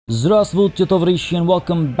Здравствуйте, товарищи, and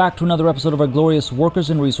welcome back to another episode of our glorious Workers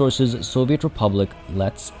and Resources Soviet Republic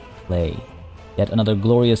Let's Play. Yet another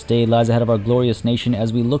glorious day lies ahead of our glorious nation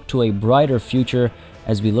as we look to a brighter future,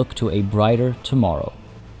 as we look to a brighter tomorrow.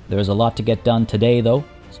 There is a lot to get done today, though,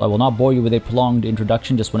 so I will not bore you with a prolonged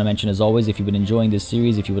introduction. Just want to mention, as always, if you've been enjoying this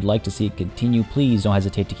series, if you would like to see it continue, please don't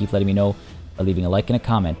hesitate to keep letting me know by leaving a like and a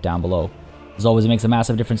comment down below. As always, it makes a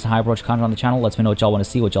massive difference in how I approach content on the channel. Lets me know what y'all want to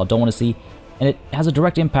see, what y'all don't want to see, and it has a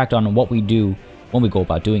direct impact on what we do when we go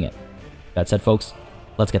about doing it. That said, folks,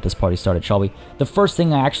 let's get this party started, shall we? The first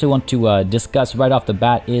thing I actually want to discuss right off the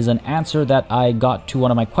bat is an answer that I got to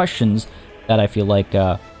one of my questions that I feel like,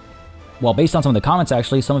 well, based on some of the comments,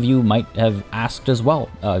 actually, some of you might have asked as well,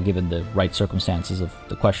 given the right circumstances of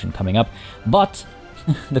the question coming up. But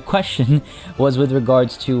the question was with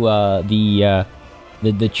regards to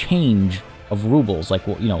the change of rubles, like,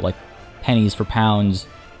 you know, like pennies for pounds,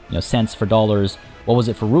 you know, cents for dollars. What was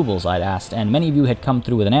it for rubles, I'd asked, and many of you had come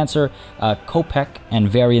through with an answer. Kopek and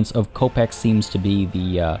variants of Kopek seems to be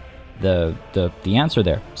the answer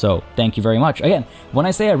there. So thank you very much. Again, when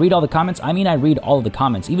I say I read all the comments, I mean I read all of the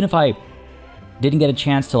comments, even if I didn't get a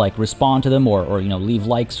chance to like respond to them or you know, leave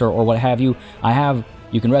likes or what have you. I have,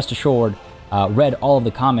 you can rest assured, read all of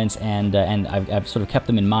the comments, and I've sort of kept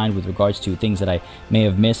them in mind with regards to things that I may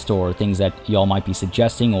have missed or things that y'all might be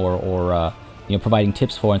suggesting or you know, providing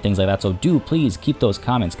tips for and things like that. So do please keep those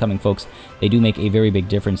comments coming, folks. They do make a very big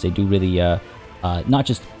difference. They do really not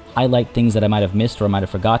just highlight things that I might have missed or I might have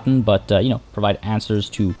forgotten, but you know, provide answers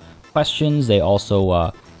to questions. They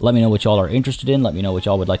also let me know what y'all are interested in. Let me know what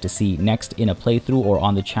y'all would like to see next in a playthrough or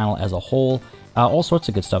on the channel as a whole. All sorts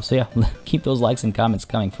of good stuff. So yeah, keep those likes and comments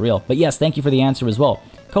coming for real. But yes, thank you for the answer as well.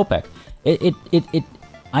 Kopek.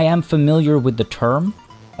 I am familiar with the term.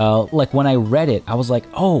 Like when I read it, I was like,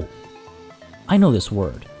 oh, I know this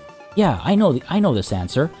word. Yeah, I know this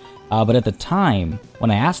answer. But at the time when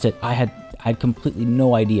I asked it, I had completely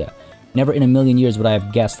no idea. Never in a million years would I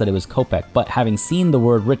have guessed that it was Kopek. But having seen the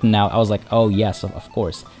word written out, I was like, oh yes, of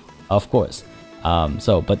course, of course.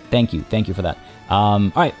 But thank you for that.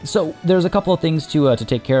 All right, so there's a couple of things to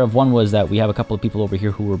take care of. One was that we have a couple of people over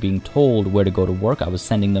here who were being told where to go to work. I was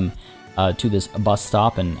sending them to this bus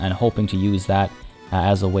stop and hoping to use that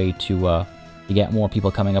as a way to get more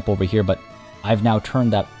people coming up over here. But I've now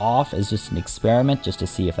turned that off as just an experiment, just to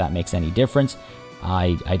see if that makes any difference.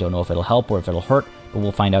 I don't know if it'll help or if it'll hurt, but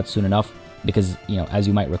we'll find out soon enough. Because, you know, as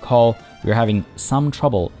you might recall, we were having some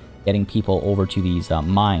trouble getting people over to these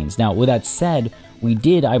mines. Now, with that said, we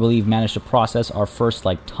did, I believe, manage to process our first,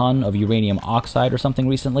 like, ton of uranium oxide or something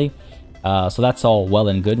recently. So that's all well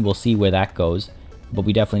and good. We'll see where that goes. But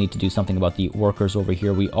we definitely need to do something about the workers over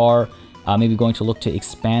here. We are maybe going to look to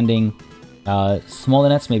expanding smaller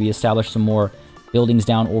nets, maybe establish some more buildings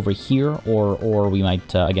down over here, or we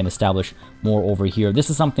might, again, establish more over here. This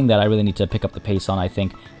is something that I really need to pick up the pace on, I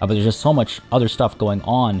think. But there's just so much other stuff going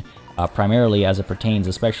on, primarily as it pertains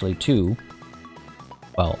especially to,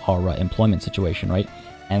 well, our employment situation, right?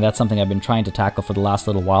 And that's something I've been trying to tackle for the last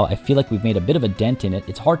little while. I feel like we've made a bit of a dent in it.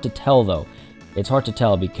 It's hard to tell, though. It's hard to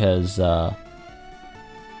tell because, you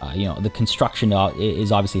know, the construction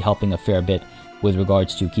is obviously helping a fair bit with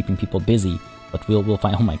regards to keeping people busy. But we'll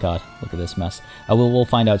find. Oh my God! Look at this mess. We'll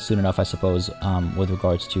find out soon enough, I suppose, with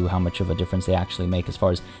regards to how much of a difference they actually make as far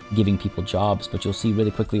as giving people jobs. But you'll see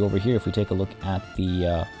really quickly over here if we take a look at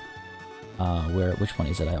the which one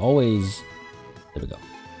is it? I always, there we go.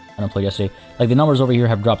 Unemployed yesterday. Like the numbers over here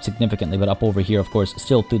have dropped significantly, but up over here, of course,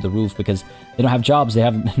 still through the roof because they don't have jobs. They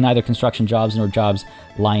have neither construction jobs nor jobs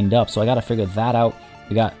lined up. So I got to figure that out.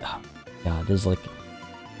 We got, oh, God,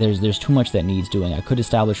 there's too much that needs doing. I could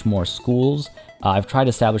establish more schools. I've tried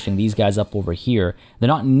establishing these guys up over here. They're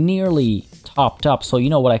not nearly topped up, so you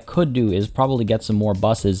know what I could do is probably get some more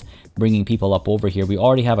buses bringing people up over here. We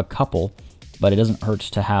already have a couple, but it doesn't hurt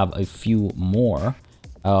to have a few more.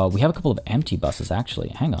 We have a couple of empty buses, actually.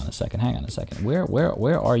 Hang on a second.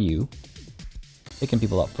 Where are you picking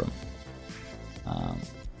people up from?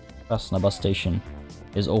 Bus station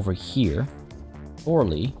is over here.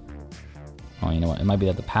 Orly. Oh, you know what? It might be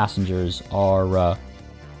that the passengers are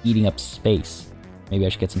eating up space. Maybe I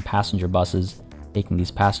should get some passenger buses, taking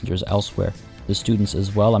these passengers elsewhere. The students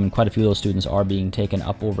as well. I mean, quite a few of those students are being taken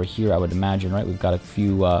up over here, I would imagine, right? We've got a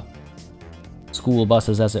few school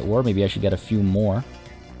buses, as it were. Maybe I should get a few more.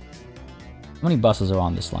 How many buses are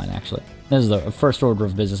on this line, actually? This is the first order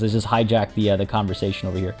of business. Let's just hijack the conversation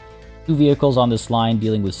over here. 2 vehicles on this line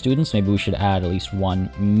dealing with students. Maybe we should add at least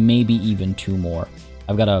 1, maybe even 2 more.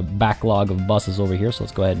 I've got a backlog of buses over here, so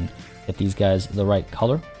let's go ahead and get these guys the right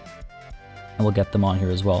color. And we'll get them on here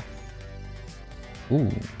as well. Ooh,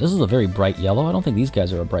 this is a very bright yellow. I don't think these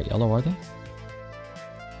guys are a bright yellow, are they?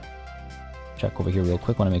 Check over here real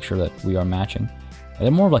quick. Want to make sure that we are matching.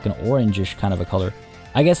 They're more of like an orangish kind of a color.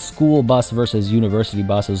 I guess school bus versus university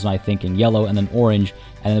bus is my thinking. Yellow and then orange,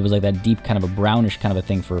 and then it was like that deep kind of a brownish kind of a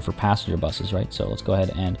thing for passenger buses, right? So let's go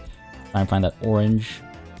ahead and try and find that orange.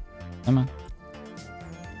 Come on.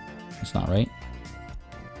 It's not right.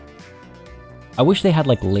 I wish they had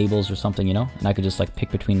like labels or something, you know? And I could just like pick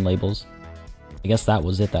between labels. I guess that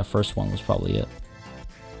was it. That first one was probably it.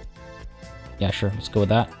 Yeah, sure. Let's go with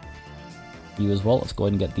that. You as well. Let's go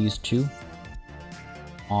ahead and get these two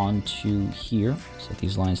onto here. Set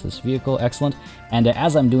these lines to this vehicle. Excellent. And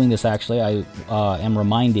as I'm doing this, actually, I am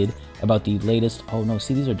reminded about the latest... Oh, no.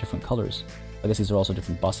 See, these are different colors. I guess these are also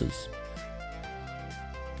different buses.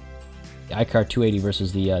 The iCar 280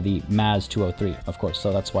 versus the Maz 203, of course.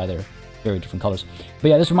 So that's why they're very different colors. But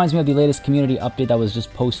yeah, this reminds me of the latest community update that was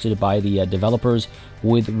just posted by the developers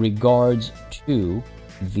with regards to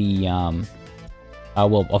the...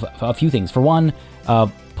 well, a few things. For one,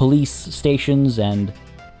 police stations and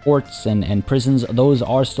courts and prisons, those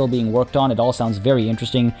are still being worked on. It all sounds very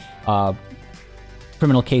interesting.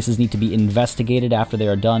 Criminal cases need to be investigated. After they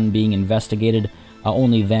are done being investigated,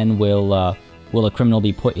 only then will a criminal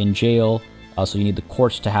be put in jail. So you need the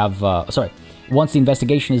courts to have... sorry. Once the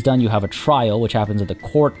investigation is done, you have a trial, which happens at the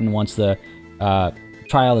court, and once the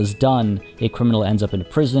trial is done, a criminal ends up in a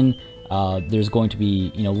prison. There's going to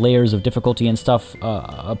be, you know, layers of difficulty and stuff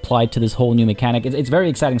applied to this whole new mechanic. It's very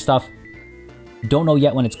exciting stuff. Don't know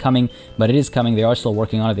yet when it's coming, but it is coming. They are still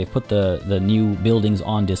working on it. They've put the new buildings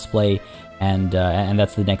on display, and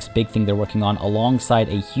that's the next big thing they're working on, alongside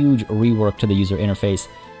a huge rework to the user interface.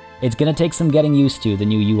 It's going to take some getting used to, the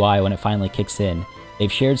new UI, when it finally kicks in.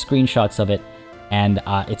 They've shared screenshots of it, and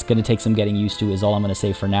it's going to take some getting used to, is all I'm going to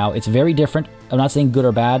say for now. It's very different. I'm not saying good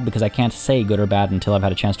or bad, because I can't say good or bad until I've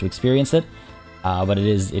had a chance to experience it. But it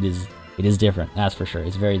is different, that's for sure.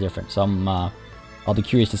 It's very different. So I'll be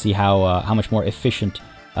curious to see how much more efficient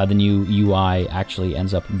the new UI actually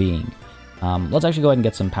ends up being. Let's actually go ahead and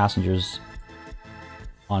get some passengers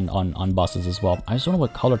on buses as well. I just don't know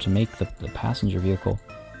what color to make the passenger vehicle.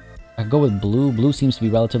 I could go with blue. Blue seems to be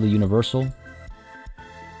relatively universal.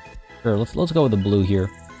 Sure, let's go with the blue here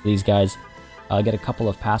for these guys. Get a couple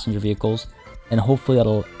of passenger vehicles, and hopefully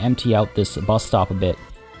that'll empty out this bus stop a bit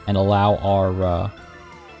and allow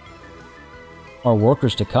our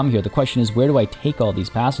workers to come here. The question is, where do I take all these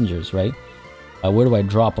passengers, right? Where do I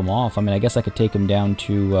drop them off? I mean, I guess I could take them down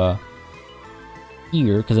to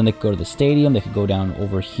here, because then they could go to the stadium. They could go down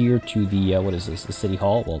over here to the, what is this, the city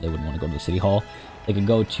hall? Well, they wouldn't want to go to the city hall. They could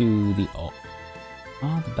go to the,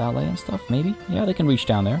 the ballet and stuff, maybe? Yeah, they can reach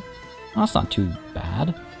down there. Oh, that's not too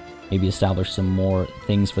bad. Maybe establish some more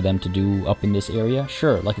things for them to do up in this area.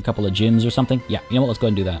 Sure, like a couple of gyms or something. Yeah, you know what? Let's go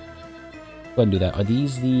ahead and do that. Go ahead and do that. Are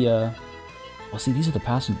these the... Well, see, these are the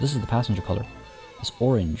passenger... This is the passenger color. It's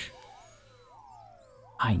orange.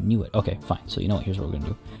 I knew it. Okay, fine. So you know what? Here's what we're going to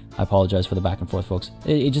do. I apologize for the back and forth, folks.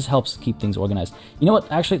 It just helps keep things organized. You know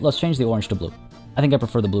what? Actually, let's change the orange to blue. I think I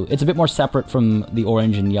prefer the blue. It's a bit more separate from the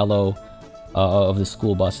orange and yellow of the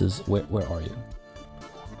school buses. Where are you?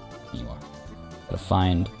 You are. Gotta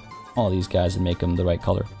find all these guys and make them the right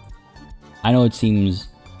color. I know it seems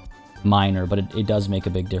minor, but it does make a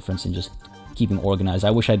big difference in just keeping organized.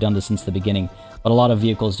 I wish I'd done this since the beginning, but a lot of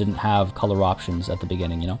vehicles didn't have color options at the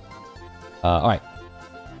beginning, you know? Alright.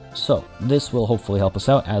 So, this will hopefully help us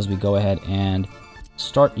out as we go ahead and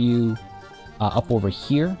start you up over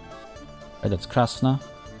here. Right, that's Krasna.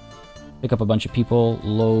 Pick up a bunch of people,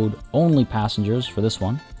 load only passengers for this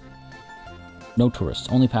one. No tourists,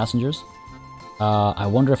 only passengers. I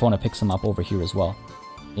wonder if I want to pick some up over here as well.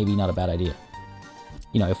 Maybe not a bad idea.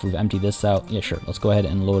 You know, if we've emptied this out, yeah, sure. Let's go ahead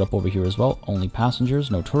and load up over here as well. Only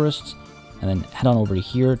passengers, no tourists. And then head on over to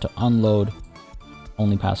here to unload.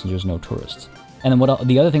 Only passengers, no tourists. And then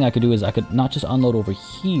the other thing I could do is I could not just unload over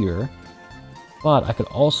here, but I could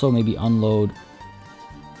also maybe unload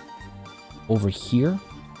over here.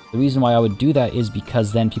 The reason why I would do that is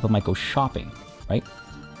because then people might go shopping, right?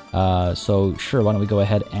 So sure, why don't we go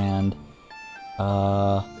ahead and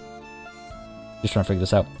just trying to figure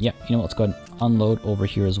this out. Yeah, you know what, let's go ahead and unload over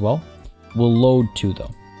here as well. We'll load two though.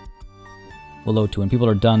 We'll load two. When people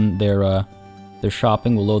are done their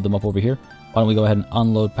shopping, we'll load them up over here. Why don't we go ahead and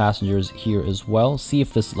unload passengers here as well. See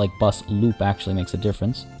if this like bus loop actually makes a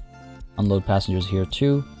difference. Unload passengers here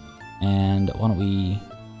too. And why don't we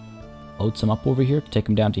load some up over here, take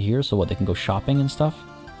them down to here, so what, they can go shopping and stuff?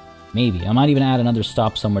 Maybe. I might even add another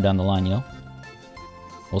stop somewhere down the line, you know?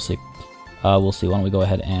 We'll see. We'll see. Why don't we go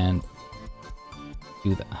ahead and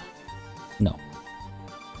do that? No.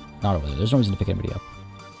 Not over there. There's no reason to pick anybody up.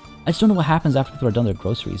 I just don't know what happens after people are done their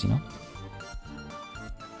groceries, you know?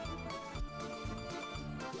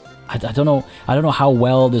 I don't know. I don't know how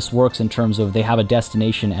well this works in terms of they have a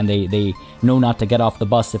destination and they know not to get off the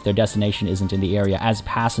bus if their destination isn't in the area, as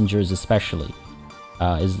passengers especially,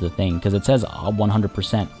 is the thing. Because it says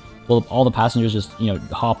 100%. Will all the passengers just, you know,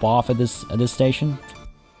 hop off at this station?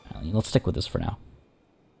 Let's stick with this for now.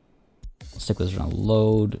 Let's stick with this for now.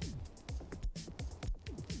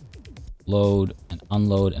 Load, and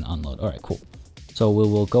unload, and unload. All right, cool. So we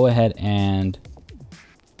will go ahead and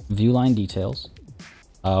view line details.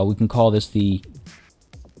 We can call this the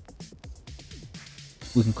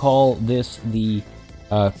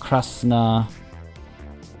Krasna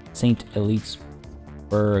St.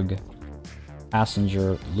 Elitesburg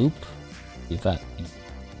passenger loop. See if that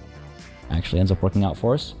actually ends up working out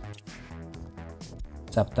for us.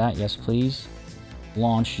 Accept that, yes please.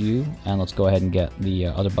 Launch you, and let's go ahead and get the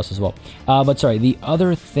other bus as well. But sorry, the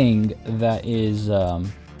other thing that is,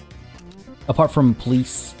 apart from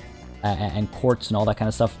police and courts and all that kind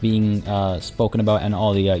of stuff being spoken about, and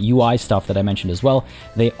all the UI stuff that I mentioned as well,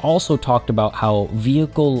 they also talked about how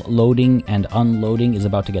vehicle loading and unloading is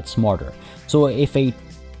about to get smarter. So if a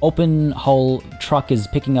open hull truck is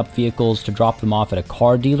picking up vehicles to drop them off at a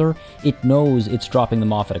car dealer, it knows it's dropping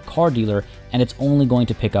them off at a car dealer, and it's only going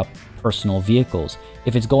to pick up personal vehicles.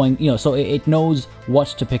 If it's going, you know, so it knows what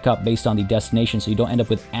to pick up based on the destination, so you don't end up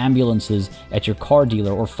with ambulances at your car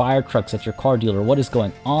dealer or fire trucks at your car dealer. What is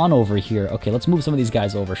going on over here? Okay, let's move some of these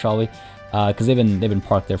guys over, shall we? Because they've been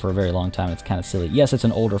parked there for a very long time. It's kind of silly. Yes, it's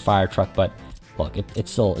an older fire truck, but look, it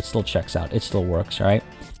still checks out. It still works, all right?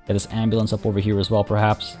 Get this ambulance up over here as well,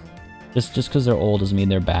 perhaps. Just because they're old doesn't mean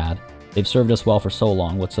they're bad. They've served us well for so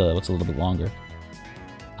long. What's a little bit longer?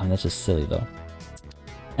 I mean, that's just silly though.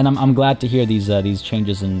 And I'm glad to hear these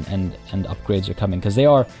changes and upgrades are coming, because they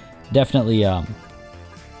are definitely, I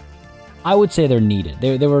would say they're needed.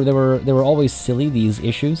 They were always silly, these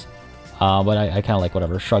issues, but I kind of like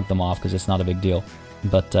whatever, shrug them off because it's not a big deal.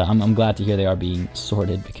 But I'm glad to hear they are being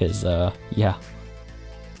sorted, because yeah,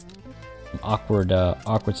 awkward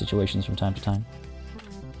situations from time to time.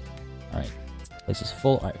 All right, place is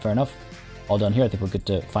full. All right, fair enough. All done here. I think we're good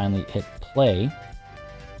to finally hit play.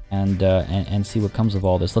 And see what comes of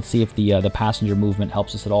all this. Let's see if the passenger movement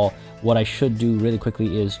helps us at all. What I should do really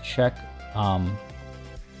quickly is check.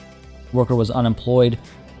 Worker was unemployed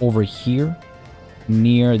over here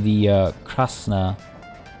near the Krasna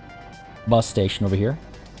bus station over here.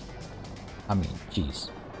 I mean,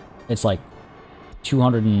 geez, it's like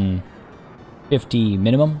 250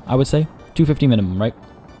 minimum, I would say. 250 minimum, right?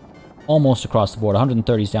 Almost across the board.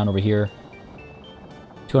 130s down over here.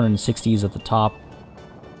 260s at the top.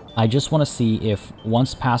 I just want to see if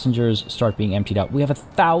once passengers start being emptied out, we have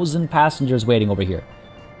 1,000 passengers waiting over here.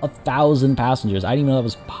 1,000 passengers. I didn't even know that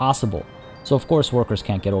was possible. So of course workers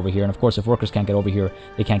can't get over here, and of course if workers can't get over here,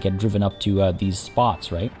 they can't get driven up to these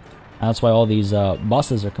spots, right? And that's why all these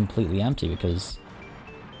buses are completely empty, because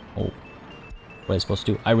oh, what are they supposed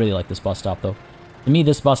to do? I really like this bus stop though. To me,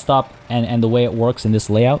 this bus stop and the way it works in this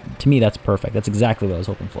layout, to me that's perfect. That's exactly what I was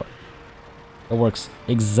hoping for. It works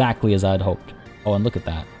exactly as I'd hoped. Oh, and look at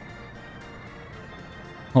that.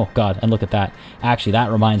 Oh god, and look at that. Actually, that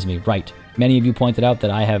reminds me, right. Many of you pointed out that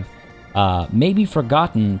I have maybe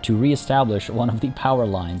forgotten to reestablish one of the power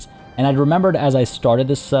lines. And I'd remembered as I started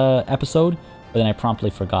this episode, but then I promptly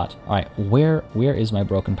forgot. Alright, where is my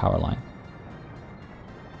broken power line?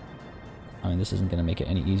 I mean, this isn't going to make it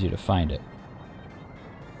any easier to find it.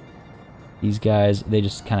 These guys, they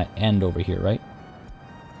just kind of end over here, right?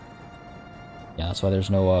 Yeah, that's why there's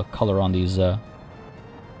no color on these...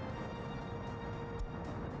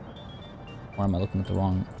 Or am I looking at the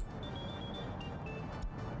wrong...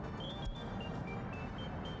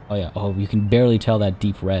 Oh yeah, oh, you can barely tell that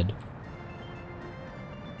deep red.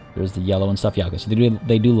 There's the yellow and stuff. Yeah, okay, so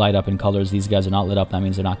they do light up in colors. These guys are not lit up. That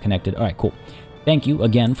means they're not connected. Alright, cool. Thank you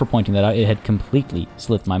again for pointing that out. It had completely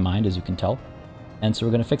slipped my mind, as you can tell. And so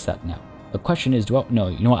we're going to fix that now. The question is, no,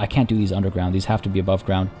 you know what? I can't do these underground. These have to be above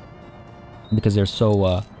ground. Because they're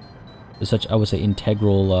so, they're such, I would say,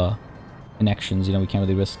 integral connections. You know, we can't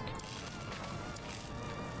really risk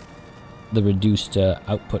the reduced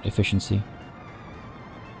output efficiency.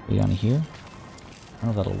 Way down here? I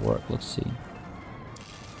don't know if that'll work. Let's see.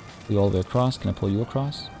 Pull you all the way across. Can I pull you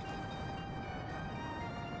across?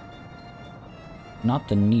 Not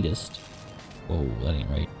the neatest. Whoa, that ain't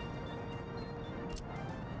right.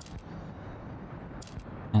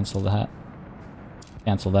 Cancel that.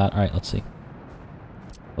 Cancel that. Alright, let's see.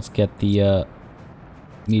 Let's get the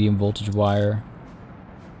medium voltage wire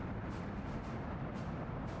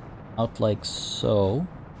out like so.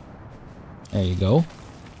 There you go.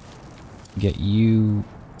 Get you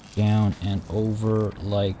down and over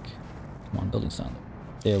like... Come on, building sound.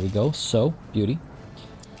 There we go. So, beauty.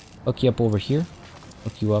 Hook you up over here.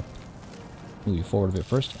 Hook you up. Move you forward a bit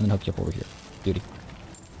first, and then hook you up over here. Beauty.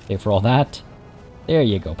 Okay, for all that. There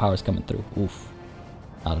you go. Power's coming through. Oof.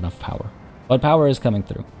 Not enough power. But power is coming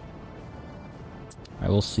through. Alright,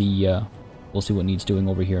 we'll see what needs doing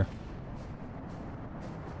over here.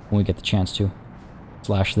 When we get the chance to.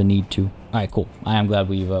 Slash the need to. Alright, cool. I am glad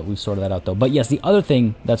we've sorted that out, though. But yes, the other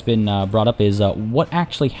thing that's been brought up is what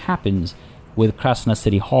actually happens with Krasna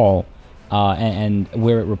City Hall and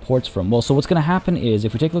where it reports from. Well, so what's going to happen is,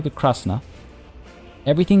 if we take a look at Krasna,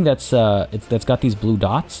 everything that's got these blue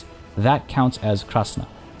dots, that counts as Krasna.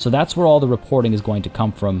 So that's where all the reporting is going to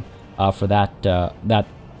come from for that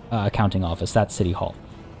accounting office, that city hall.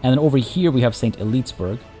 And then over here we have St.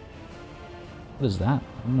 Elitesburg. What is that?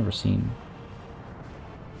 I've never seen...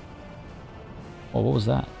 Oh, what was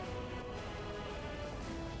that?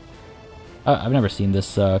 I've never seen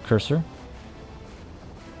this cursor.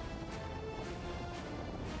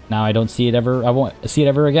 Now I don't see it ever. I won't see it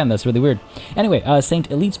ever again. That's really weird. Anyway, St.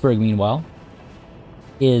 Elitesburg, meanwhile,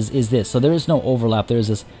 is this. So there is no overlap. There is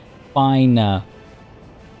this fine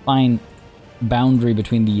boundary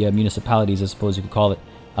between the municipalities, I suppose you could call it.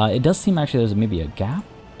 It does seem actually there's maybe a gap.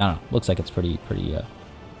 I don't know. Looks like it's pretty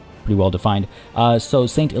well defined. So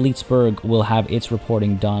St. Elitesburg will have its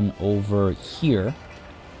reporting done over here,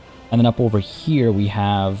 and then up over here we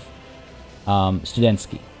have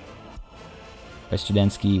Studensky. Right,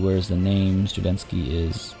 Studensky, where's the name? Studensky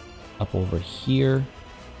is up over here.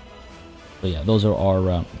 So yeah, those are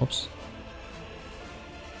our whoops.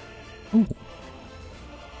 Ooh.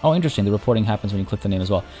 Oh, interesting. The reporting happens when you click the name as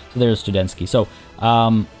well. So there's Studensky. So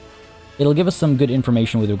it'll give us some good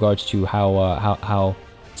information with regards to how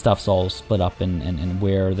stuff's all split up and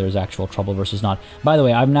where there's actual trouble versus not. By the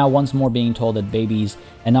way, I'm now once more being told that babies,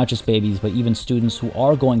 and not just babies, but even students who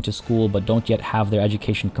are going to school but don't yet have their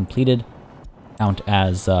education completed, count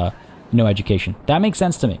as no education. That makes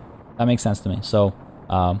sense to me. That makes sense to me. So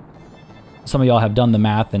some of y'all have done the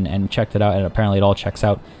math and checked it out, and apparently it all checks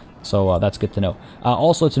out. So that's good to know.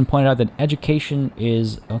 Also, it's been pointed out that education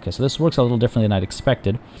is... Okay, so this works a little differently than I'd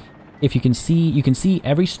expected. If you can see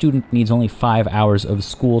every student needs only 5 hours of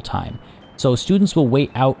school time. So students will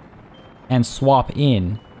wait out and swap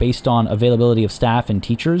in based on availability of staff and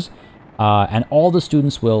teachers. And all the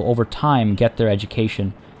students will, over time, get their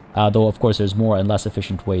education. Though, of course, there's more and less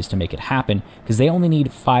efficient ways to make it happen, because they only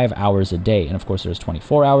need 5 hours a day. And, of course, there's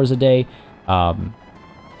 24 hours a day.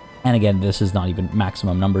 And, again, this is not even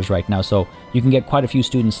maximum numbers right now. So you can get quite a few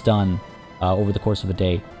students done over the course of a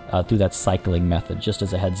day through that cycling method, just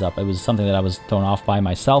as a heads up. It was something that I was thrown off by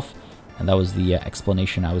myself, and that was the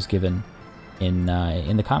explanation I was given in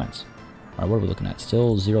the comments. All right, what are we looking at?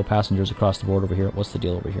 Still 0 passengers across the board over here. What's the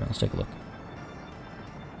deal over here? Let's take a look.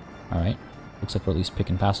 All right. Looks like we're at least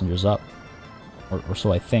picking passengers up. Or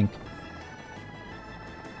so I think.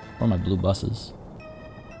 Where are my blue buses?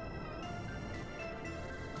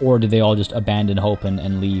 Or did they all just abandon hope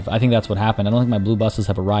and leave? I think that's what happened. I don't think my blue buses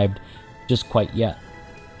have arrived just quite yet.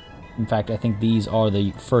 In fact, I think these are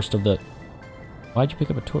the first of the... Why'd you pick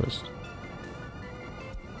up a tourist?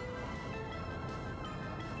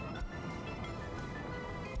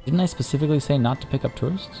 Didn't I specifically say not to pick up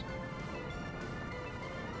tourists?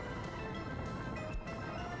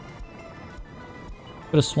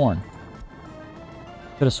 Could have sworn.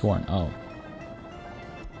 Could have sworn. Oh.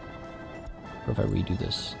 What if I redo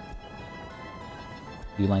this?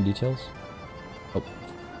 View line details?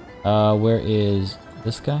 Oh. Where is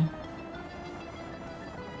this guy?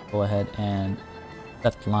 Go ahead and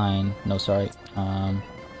set line. No, sorry.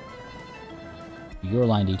 Your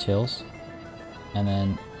line details. And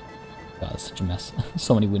then... God, it's such a mess.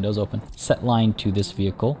 So many windows open. Set line to this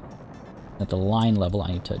vehicle. At the line level,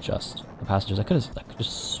 I need to adjust the passengers. I could have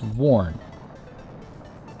just sworn.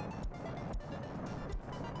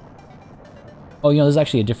 Oh, you know, there's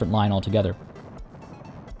actually a different line altogether.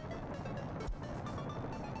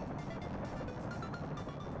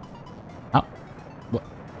 Oh. What?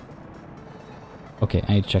 Okay,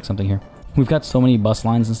 I need to check something here. We've got so many bus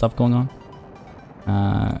lines and stuff going on.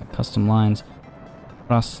 Custom lines.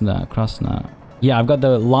 Krasna. Yeah, I've got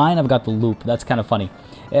the line, I've got the loop. That's kind of funny.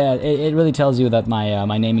 It really tells you that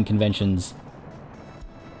my naming conventions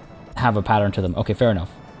have a pattern to them. Okay, fair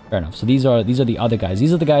enough. Fair enough. So these are the other guys.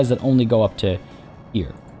 These are the guys that only go up to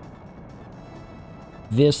here.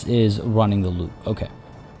 This is running the loop. Okay.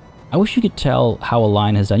 I wish you could tell how a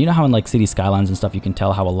line has done. You know how in like city skylines and stuff you can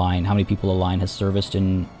tell how many people a line has serviced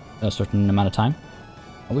in a certain amount of time?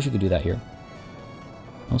 I wish you could do that here.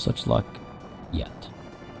 No such luck. yet.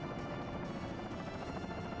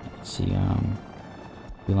 Let's see,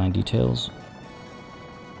 line details.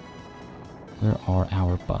 Where are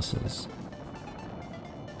our buses?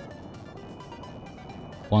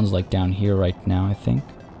 One's like down here right now, I think.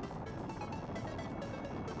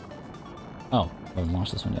 Oh, I haven't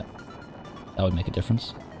launched this one yet. That would make a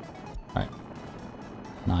difference. Alright.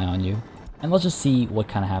 An eye on you. And let's just see what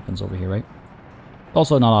kind of happens over here, right?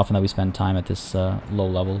 Also not often that we spend time at this low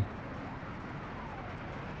level.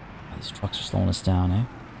 These trucks are slowing us down, eh?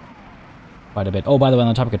 Quite a bit. Oh, by the way, on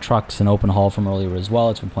the topic of trucks and open haul from earlier as well,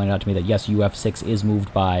 it's been pointed out to me that yes, UF6 is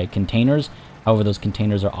moved by containers. However, those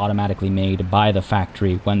containers are automatically made by the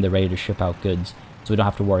factory when they're ready to ship out goods. So we don't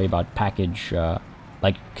have to worry about package,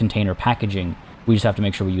 like container packaging. We just have to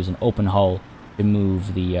make sure we use an open hull to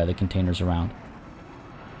move the containers around.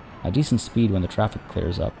 A decent speed when the traffic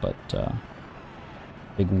clears up, but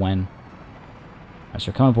big when. Alright,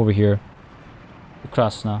 so coming up over here.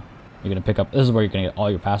 Krasna. You're gonna pick up. This is where you're gonna get all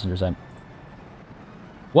your passengers at.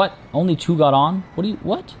 What? Only 2 got on?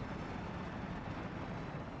 What?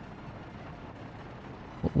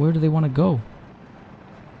 Where do they want to go?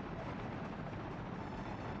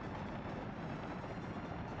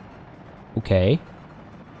 Okay.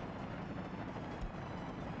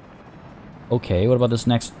 Okay, what about this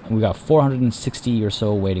next? We got 460 or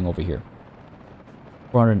so waiting over here.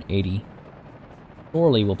 480.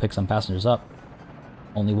 Surely we'll pick some passengers up.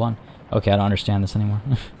 Only 1. Okay, I don't understand this anymore.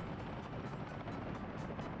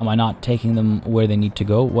 Am I not taking them where they need to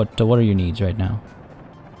go? What are your needs right now?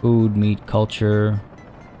 Food, meat, culture.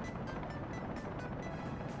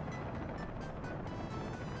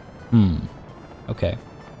 Okay.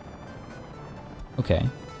 Okay.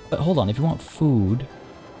 But hold on, if you want food...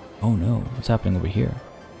 Oh no, what's happening over here?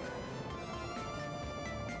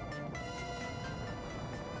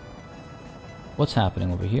 What's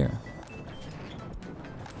happening over here?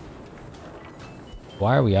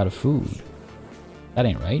 Why are we out of food? That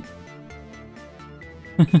ain't right.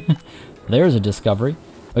 There's a discovery.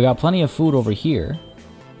 We got plenty of food over here.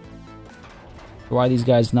 Why are these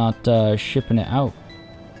guys not shipping it out?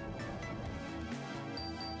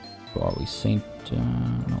 Where are we? Saint...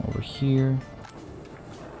 no, over here.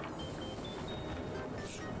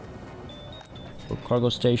 Cargo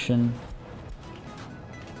station.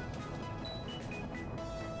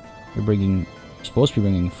 You're supposed to be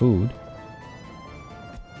bringing food.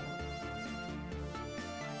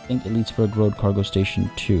 St. Elitesburg Road Cargo Station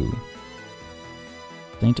 2.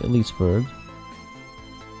 St. Elitesburg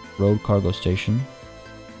Road Cargo Station.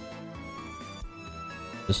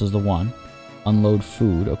 This is the one. Unload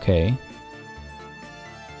food, okay.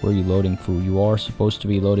 Where are you loading food? You are supposed to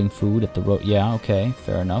be loading food at the road. Yeah, okay,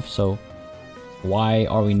 fair enough. So, why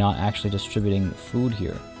are we not actually distributing food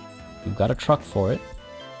here? We've got a truck for it.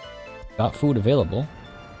 Got food available.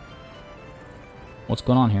 What's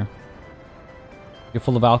going on here? You're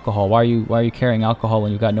full of alcohol. Why are you carrying alcohol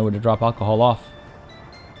when you've got nowhere to drop alcohol off?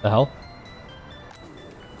 The hell?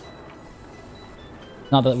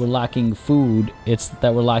 Not that we're lacking food, it's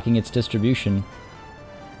that we're lacking its distribution.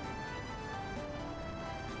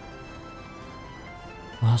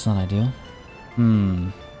 Well, that's not ideal.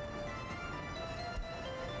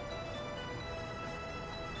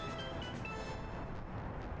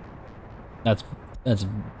 That's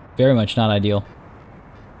very much not ideal.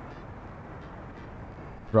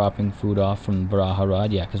 Dropping food off from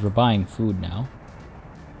Braharad, yeah, because we're buying food now.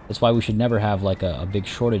 That's why we should never have like a big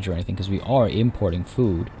shortage or anything, because we are importing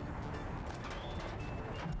food.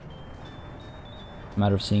 It's a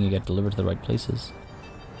matter of seeing it get delivered to the right places.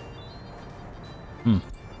 Yeah,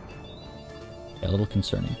 a little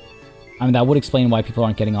concerning. I mean, that would explain why people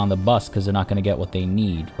aren't getting on the bus, because they're not going to get what they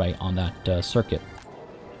need, right, on that circuit.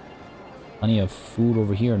 Plenty of food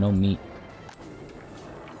over here, no meat.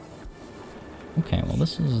 Okay, well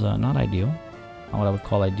this is not ideal. Not what I would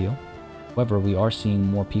call ideal. However, we are seeing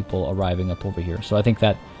more people arriving up over here. So I think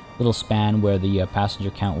that little span where the passenger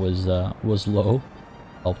count was low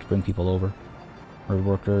helped bring people over. 100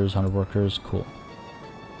 workers, 100 workers, cool.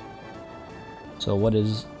 So what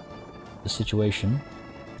is the situation?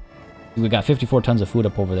 We got 54 tons of food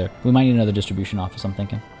up over there. We might need another distribution office, I'm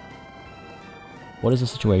thinking. What is the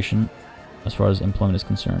situation as far as employment is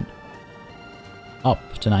concerned? Up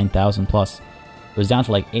to 9,000 plus. It was down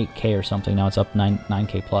to like 8k or something. Now it's up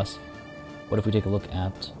 9k plus. What if we take a look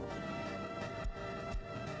at...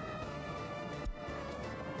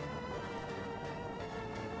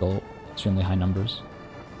 extremely high numbers.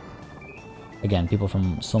 Again, people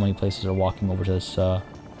from so many places are walking over to this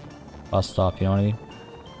bus stop, you know what I mean?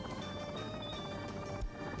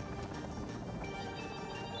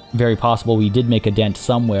 very possible we did make a dent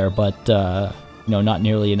somewhere, but, you know, not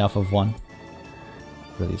nearly enough of one.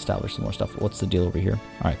 Really establish some more stuff. What's the deal over here?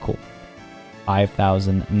 Alright, cool.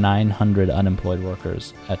 5,900 unemployed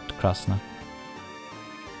workers at Krasna.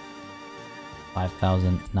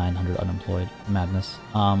 5,900 unemployed. Madness.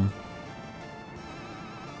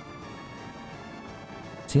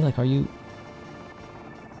 See, like, are you...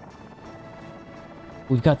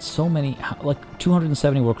 We've got so many... Like,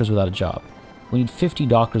 270 workers without a job. We need 50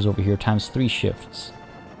 dockers over here times 3 shifts.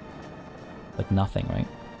 Like nothing, right?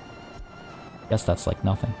 Guess that's like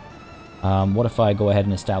nothing. What if I go ahead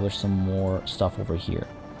and establish some more stuff over here?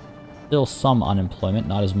 Still some unemployment,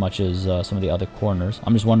 not as much as some of the other corners.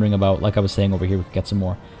 I'm just wondering about, like I was saying over here, we could get some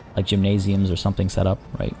more like gymnasiums or something set up,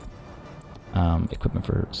 right? Equipment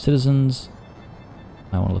for citizens.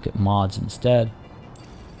 I want to look at mods instead.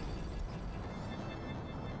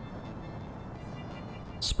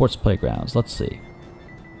 Sports playgrounds, let's see.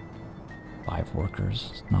 5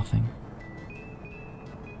 workers, nothing.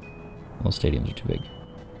 Those stadiums are too big.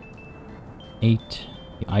 8.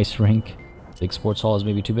 The ice rink. Big sports hall is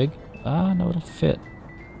maybe too big. Ah, no, it'll fit.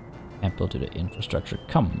 Can't build it to infrastructure.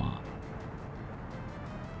 Come on.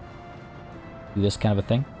 Do this kind of a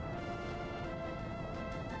thing.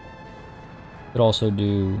 Could also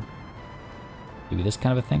do maybe this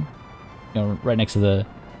kind of a thing. You know, right next to the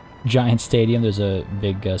giant stadium, there's a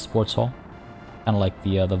big sports hall. Kind of like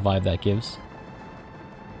the vibe that gives.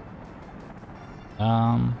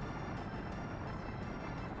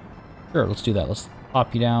 Sure, let's do that. Let's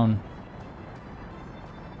pop you down.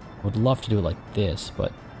 Would love to do it like this,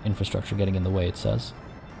 but infrastructure getting in the way, it says.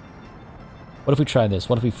 What if we try this?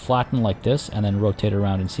 What if we flatten like this and then rotate it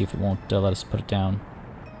around and see if it won't let us put it down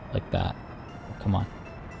like that? Oh, come on.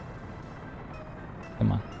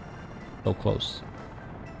 Come on. So close.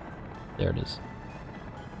 There it is.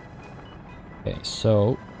 Okay,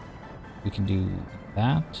 so we can do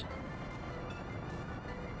that.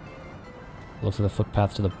 Looks like the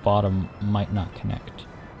footpath to the bottom might not connect.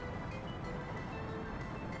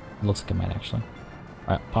 It looks like it might actually.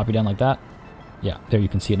 Alright, pop you down like that. Yeah, there you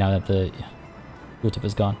can see it now that the tooltip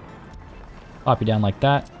is gone. Pop you down like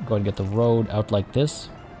that. Go ahead and get the road out like this.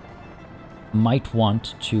 Might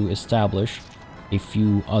want to establish a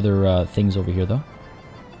few other things over here though.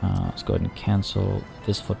 Let's go ahead and cancel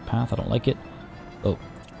this footpath. I don't like it. Oh,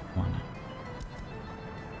 come on now.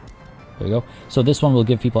 There we go. So this one will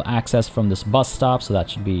give people access from this bus stop, so that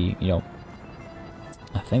should be, you know,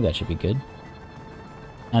 I think that should be good.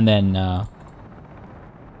 And then the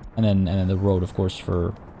road, of course,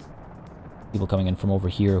 for people coming in from over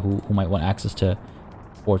here who might want access to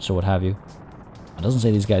ports or what have you. It doesn't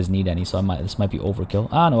say these guys need any, so this might be overkill.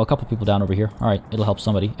 Ah, no, a couple people down over here. All right, it'll help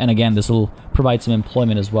somebody. And again, this will provide some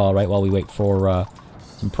employment as well, right, while we wait for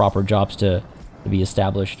some proper jobs to be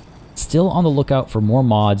established. Still on the lookout for more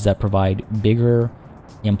mods that provide bigger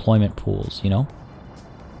employment pools, you know?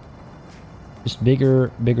 Just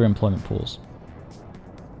bigger employment pools.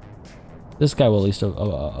 This guy will at least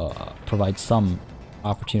provide some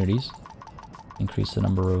opportunities. Increase the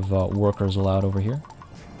number of workers allowed over here.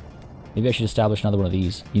 Maybe I should establish another one of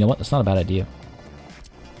these. You know what? That's not a bad idea.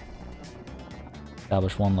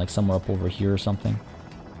 Establish one like somewhere up over here or something.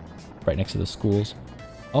 Right next to the schools.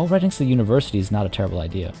 Oh, right next to the university is not a terrible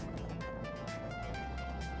idea.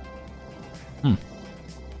 I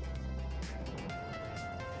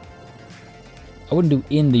wouldn't do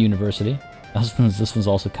in the university. This one's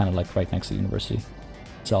also kind of like right next to the university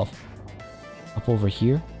itself. Up over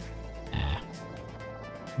here? Nah.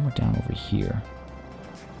 More down over here.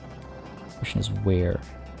 Question is where?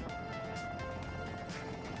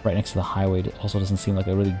 Right next to the highway also doesn't seem like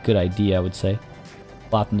a really good idea, I would say.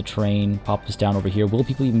 Flatten the train, pop this down over here. Will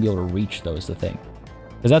people even be able to reach those, the thing?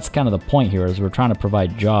 Because that's kind of the point here, is we're trying to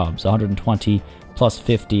provide jobs. 120 plus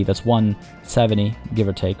 50, that's 170, give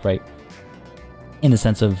or take, right? In the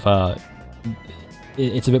sense of,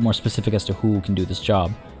 it's a bit more specific as to who can do this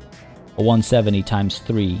job. A 170 times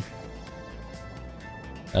 3.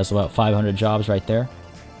 That's about 500 jobs right there.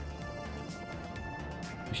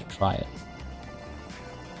 We should try it.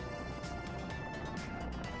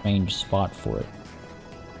 Range spot for it.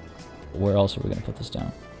 Where else are we going to put this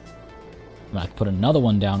down? I'm going to put another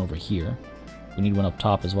one down over here. We need one up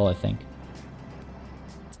top as well, I think.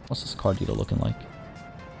 What's this car dealer looking like?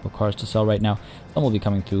 No cars to sell right now. Some will be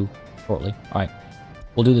coming through shortly. Alright.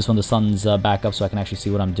 We'll do this when the sun's back up so I can actually see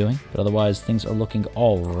what I'm doing. But otherwise, things are looking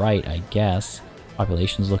alright, I guess.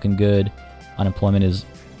 Population's looking good. Unemployment is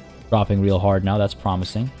dropping real hard now. That's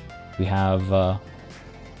promising. We have... not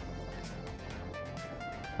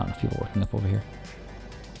enough people working up over here.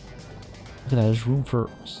 Look at that. There's room for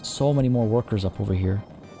so many more workers up over here.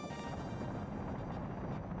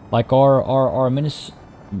 Like our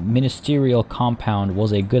ministerial compound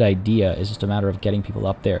was a good idea. It's just a matter of getting people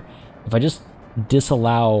up there. If I just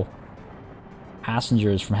disallow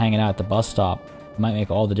passengers from hanging out at the bus stop, it might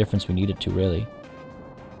make all the difference we need it to, really.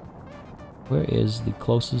 Where is the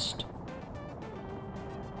closest?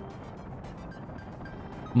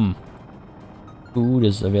 Food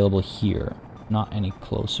is available here. Not any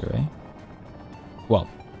closer, eh? Well,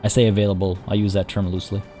 I say available. I use that term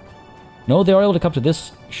loosely. No, they are able to come to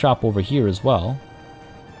this shop over here as well.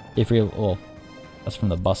 If you're... Well, that's from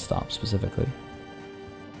the bus stop, specifically.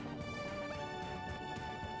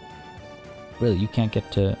 Really, you can't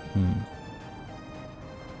get to...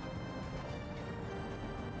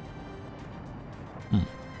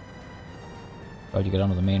 Tried to get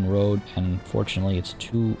onto the main road, and unfortunately it's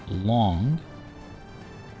too long.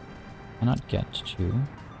 Cannot get to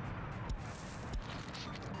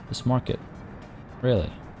this market.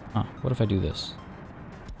 Really? Huh, what if I do this?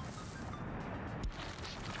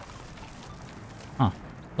 Huh,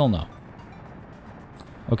 still no.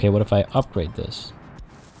 Okay, what if I upgrade this?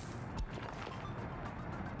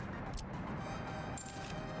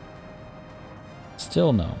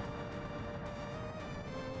 Still no.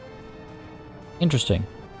 Interesting.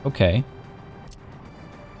 Okay.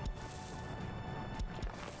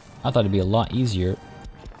 I thought it'd be a lot easier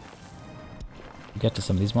to get to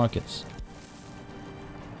some of these markets.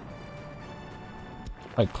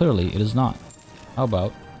 Quite clearly, it is not. How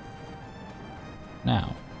about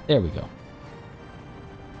now? There we go.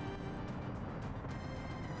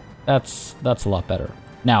 That's a lot better.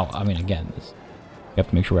 Now, I mean, again, we have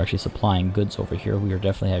to make sure we're actually supplying goods over here. We are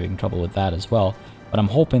definitely having trouble with that as well. But I'm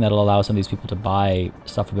hoping that'll allow some of these people to buy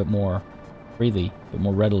stuff a bit more freely, a bit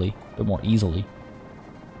more readily, a bit more easily.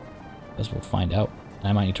 As we'll find out. And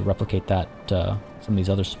I might need to replicate that some of these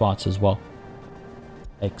other spots as well.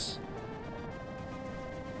 Yikes.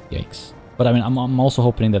 Yikes. But I mean, I'm also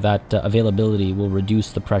hoping that availability will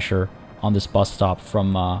reduce the pressure on this bus stop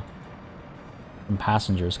from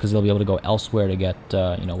passengers, because they'll be able to go elsewhere to get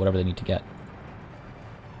you know, whatever they need to get.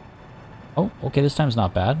 Oh, okay, this time's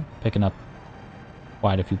not bad. Picking up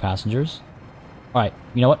quite a few passengers. Alright,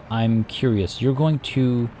 you know what? I'm curious. You're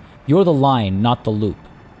the line, not the loop.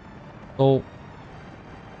 So,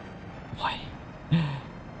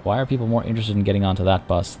 why are people more interested in getting onto that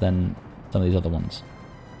bus than some of these other ones?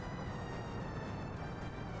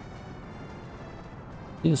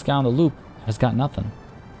 See, this guy on the loop has got nothing.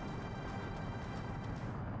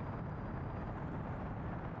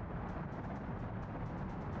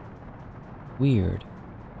 Weird.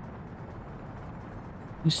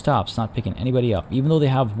 Who stops not picking anybody up, even though they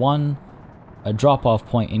have a drop-off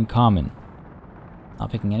point in common.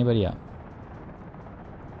 Not picking anybody up.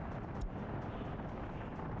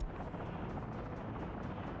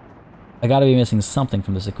 I gotta be missing something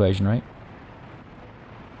from this equation, right?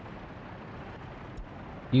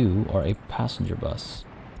 You are a passenger bus.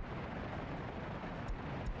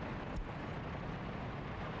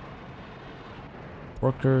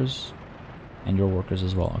 Workers, and your workers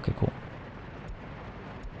as well. Okay, cool.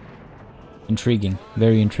 Intriguing.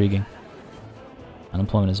 Very intriguing.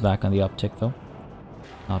 Unemployment is back on the uptick, though.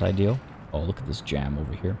 Not ideal. Oh, look at this jam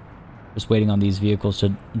over here. Just waiting on these vehicles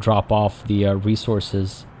to drop off the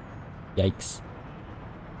resources. Yikes.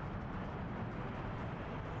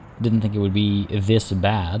 Didn't think it would be this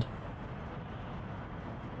bad.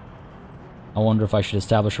 I wonder if I should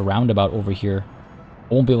establish a roundabout over here.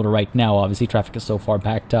 I won't be able to right now, obviously. Traffic is so far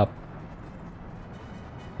backed up.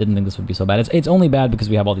 Didn't think this would be so bad. It's only bad because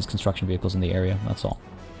we have all these construction vehicles in the area, that's all.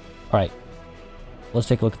 Alright. Let's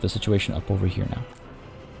take a look at the situation up over here now.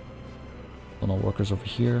 Little workers over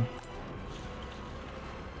here.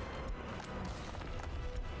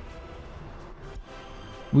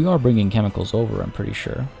 We are bringing chemicals over, I'm pretty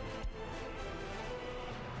sure.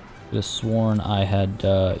 I could have sworn I had,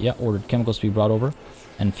 yeah, ordered chemicals to be brought over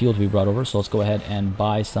and fuel to be brought over. So let's go ahead and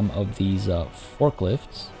buy some of these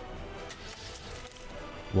forklifts.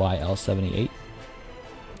 YL78.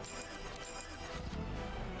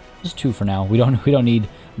 Just 2 for now. We don't need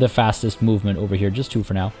the fastest movement over here. Just 2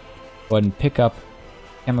 for now. Go ahead and pick up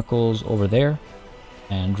chemicals over there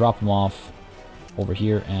and drop them off over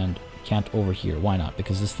here, and can't over here. Why not?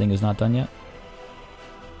 Because this thing is not done yet?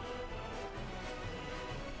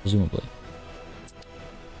 Presumably.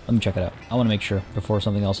 Let me check it out. I want to make sure before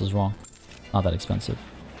something else is wrong. Not that expensive.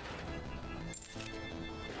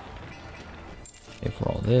 Okay, for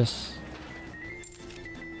all this.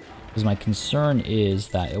 Because my concern is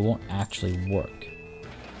that it won't actually work.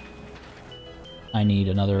 I need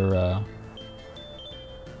another,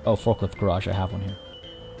 oh, forklift garage. I have one here.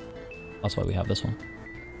 That's why we have this one.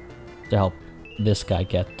 To help this guy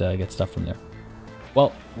get stuff from there.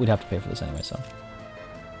 Well, we'd have to pay for this anyway, so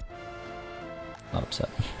not upset.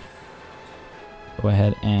 Go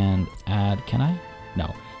ahead and add. Can I?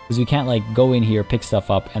 No, because we can't like go in here, pick stuff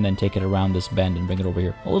up, and then take it around this bend and bring it over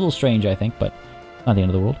here. A little strange, I think, but not the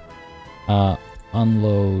end of the world.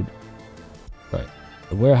 Unload. Right,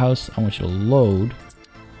 the warehouse. I want you to load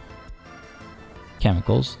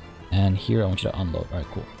chemicals, and here I want you to unload. All right,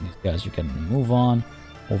 cool. These guys are getting to move on.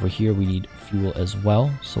 Over here we need fuel as well,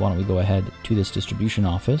 so why don't we go ahead to this distribution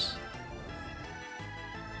office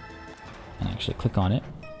and actually click on it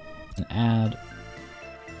and add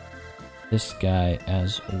this guy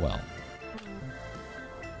as well.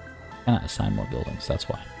 Cannot assign more buildings, that's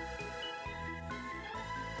why.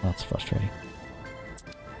 That's frustrating.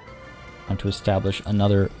 Time to establish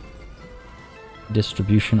another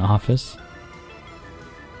distribution office.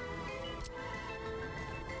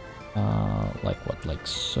 Like what? Like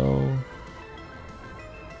so.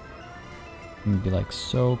 Maybe like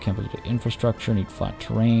so. Can't put it to infrastructure. Need flat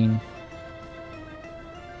terrain.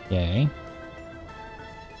 Okay.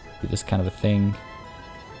 Do this kind of a thing.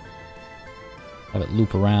 Have it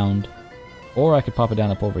loop around. Or I could pop it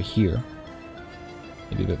down up over here.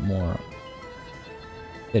 Maybe a bit more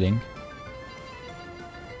fitting.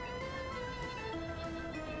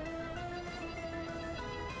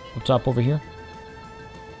 Up top over here.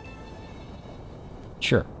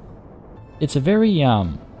 Sure. It's a very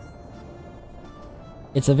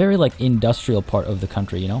like industrial part of the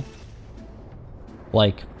country, you know?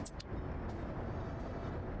 Like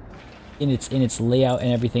in its layout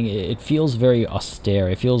and everything, it feels very austere.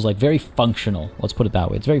 It feels like very functional. Let's put it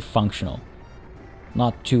that way. It's very functional.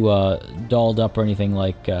 Not too dolled up or anything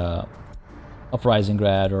like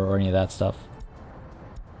Uprisinggrad or any of that stuff.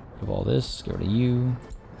 Get rid of all this, get rid of you.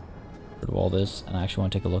 Get rid of all this, and I actually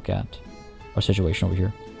want to take a look at our situation over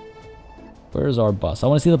here. Where's our bus? I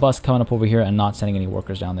want to see the bus coming up over here and not sending any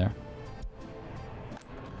workers down there.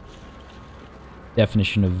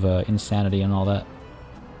 Definition of insanity and all that.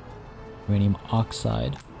 Uranium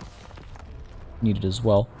oxide. Needed as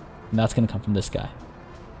well. And that's going to come from this guy.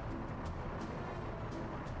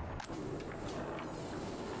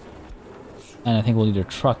 And I think we'll need a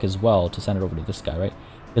truck as well to send it over to this guy, right?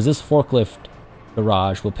 Because this forklift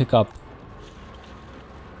garage will pick up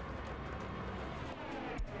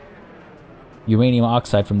uranium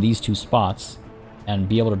oxide from these two spots and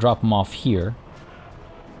be able to drop them off here.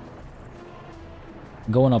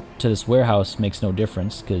 Going up to this warehouse makes no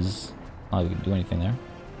difference because I'm not going to do anything there.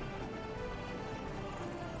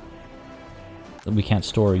 We can't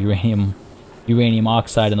store uranium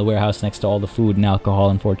oxide in the warehouse next to all the food and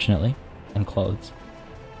alcohol, unfortunately, and clothes.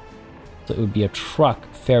 So it would be a truck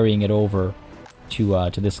ferrying it over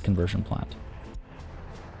to this conversion plant.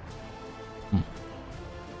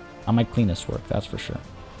 Not my cleanest work, that's for sure.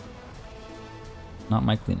 Not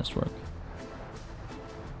my cleanest work.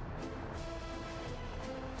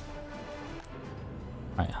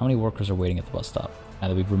 Alright, how many workers are waiting at the bus stop? Now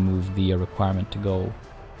that we've removed the requirement to go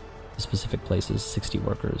to specific places, 60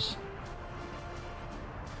 workers.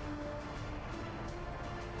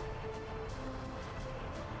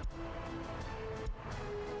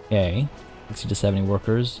 Okay, 60 to 70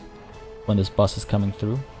 workers when this bus is coming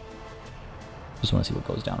through. Just want to see what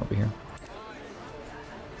goes down over here.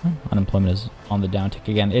 Unemployment is on the downtick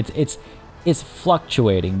again. It's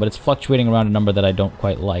fluctuating, but it's fluctuating around a number that I don't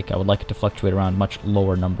quite like. I would like it to fluctuate around much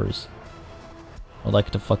lower numbers. I would like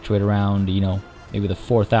it to fluctuate around, you know, maybe the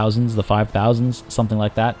 4,000s, the 5,000s, something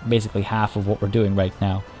like that. Basically half of what we're doing right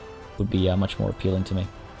now would be much more appealing to me.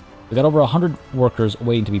 We got over 100 workers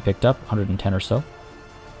waiting to be picked up, 110 or so.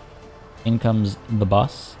 In comes the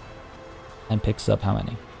bus and picks up how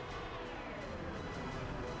many?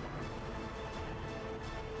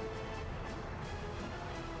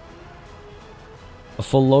 A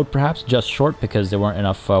full load perhaps, just short because there weren't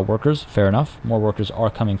enough workers. Fair enough. More workers are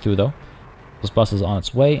coming through though. This bus is on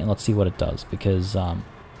its way, and let's see what it does, because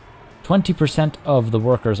 20% of the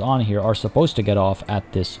workers on here are supposed to get off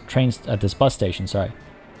at this bus station, sorry.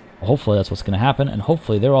 Well, hopefully that's what's going to happen, and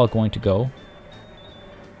hopefully they're all going to go.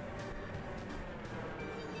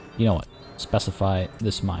 You know what? Specify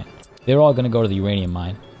this mine. They're all going to go to the uranium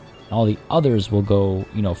mine. And all the others will go,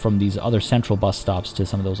 you know, from these other central bus stops to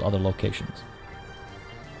some of those other locations.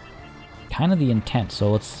 Kind of the intent,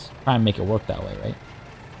 so let's try and make it work that way, right?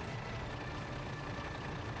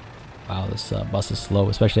 Wow, this bus is slow,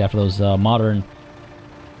 especially after those modern,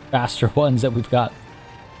 faster ones that we've got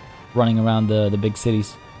running around the big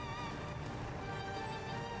cities.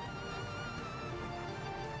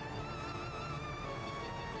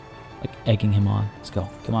 Like egging him on. Let's go.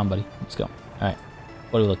 Come on, buddy. Let's go. Alright.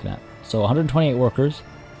 What are we looking at? So 128 workers.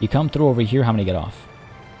 You come through over here, how many get off?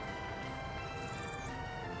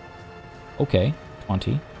 Okay,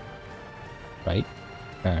 20. Right,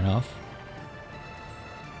 fair enough.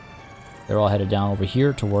 They're all headed down over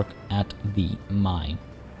here to work at the mine.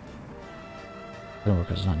 10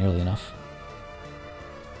 workers is not nearly enough.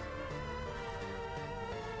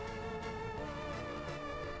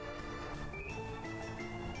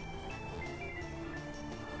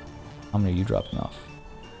 How many are you dropping off?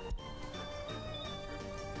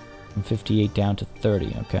 From 58 down to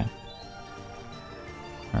 30, okay.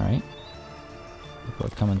 Alright. People are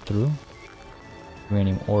coming through.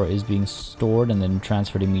 Uranium ore is being stored and then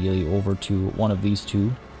transferred immediately over to one of these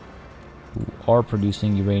two who are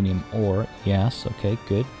producing uranium ore. Yes, okay,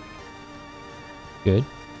 good. Good.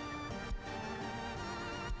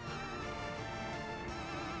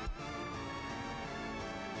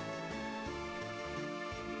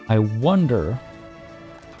 I wonder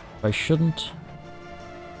if I shouldn't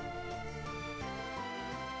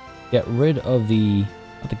get rid of the,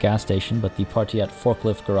 not the gas station, but the PartyElite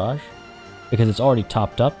forklift garage, because it's already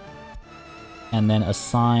topped up, and then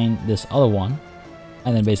assign this other one,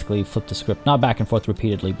 and then basically flip the script, not back and forth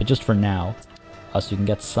repeatedly, but just for now, so you can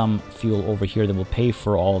get some fuel over here that will pay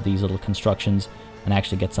for all these little constructions and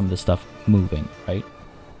actually get some of this stuff moving, right?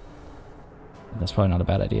 That's probably not a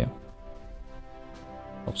bad idea.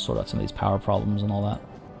 Help sort out some of these power problems and all that.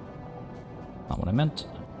 Not what I meant.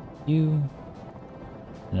 You.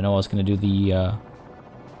 And I know I was going to do the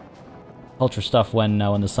culture stuff when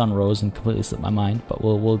the sun rose and completely slipped my mind, but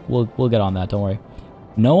we'll get on that. Don't worry.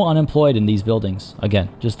 No unemployed in these buildings. Again,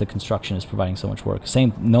 just the construction is providing so much work.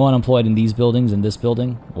 Same. No unemployed in these buildings. In this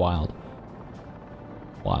building, wild.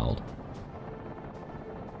 Wild.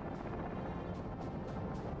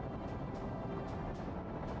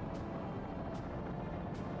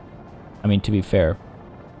 I mean, to be fair,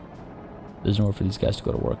 there's nowhere for these guys to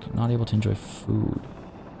go to work. Not able to enjoy food.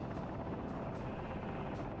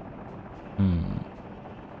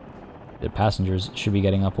 The passengers should be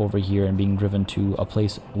getting up over here and being driven to a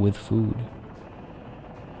place with food.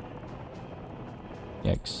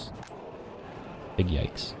 Yikes. Big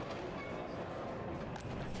yikes.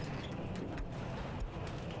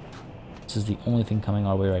 This is the only thing coming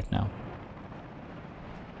our way right now.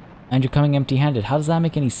 And you're coming empty-handed. How does that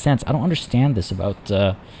make any sense? I don't understand this about...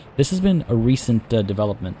 this has been a recent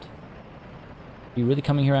development. Are you really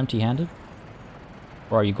coming here empty-handed?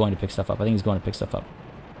 Or are you going to pick stuff up? I think he's going to pick stuff up.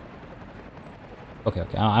 Okay,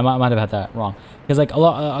 okay. I might have had that wrong. Because like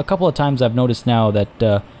a couple of times I've noticed now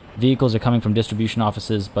that vehicles are coming from distribution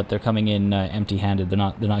offices, but they're coming in empty-handed. They're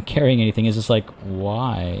not carrying anything. It's just like,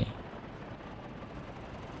 why?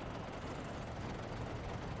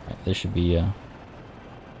 Right, this should be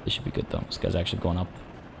good though. This guy's actually going up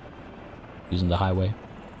using the highway.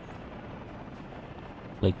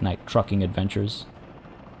 Late night trucking adventures.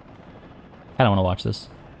 I don't want to watch this.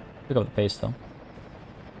 Pick up the pace though.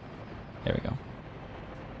 There we go.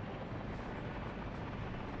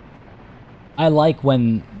 I like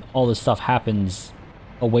when all this stuff happens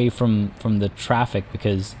away from the traffic,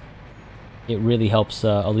 because it really helps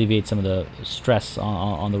alleviate some of the stress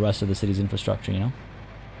on the rest of the city's infrastructure, you know?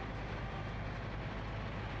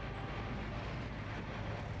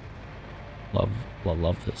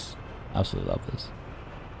 Love this. Absolutely love this.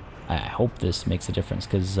 I hope this makes a difference,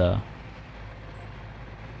 because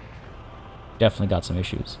definitely got some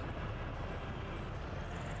issues.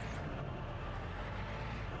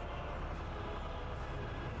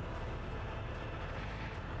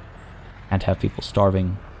 And have people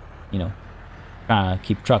starving, you know, trying to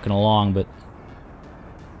keep trucking along, but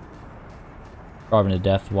starving to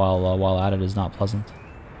death while at it is not pleasant.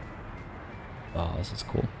 Oh, this is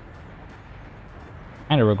cool. I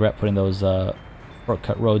kind of regret putting those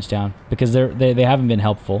shortcut roads down, because they haven't been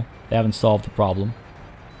helpful. They haven't solved the problem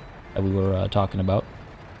that we were talking about.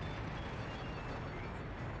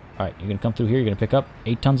 Alright, you're going to come through here, you're going to pick up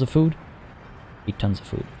 8 tons of food. 8 tons of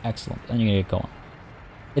food. Excellent. And you're going to get going.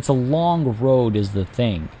 It's a long road is the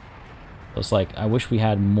thing. So it's like, I wish we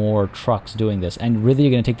had more trucks doing this. And really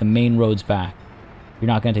you're going to take the main roads back. You're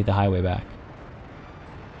not going to take the highway back.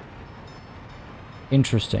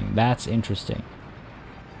 Interesting. That's interesting.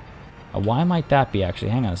 Why might that be,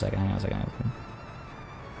 actually? Hang on a second. Hang on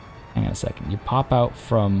a second. You pop out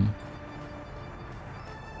from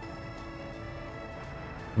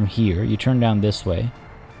here. You turn down this way.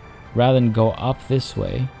 Rather than go up this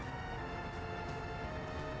way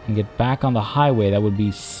and get back on the highway, that would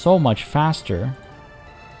be so much faster.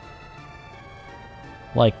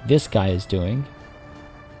 Like this guy is doing.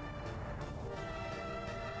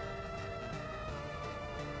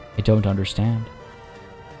 I don't understand.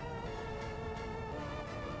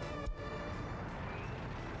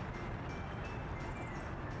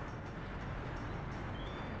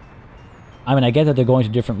 I mean, I get that they're going to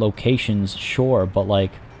different locations, sure, but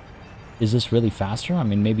like, is this really faster? I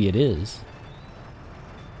mean, maybe it is.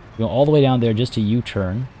 You go all the way down there just to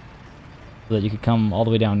U-turn, so that you could come all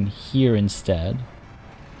the way down here instead.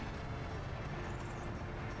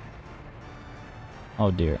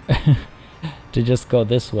 Oh dear. To just go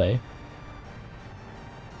this way.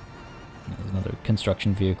 There's another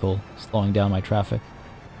construction vehicle slowing down my traffic.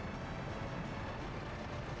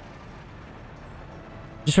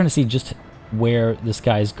 Just trying to see just where this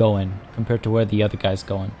guy's going compared to where the other guy's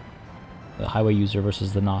going. The highway user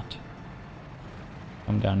versus the not.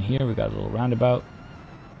 Come down here, we got a little roundabout.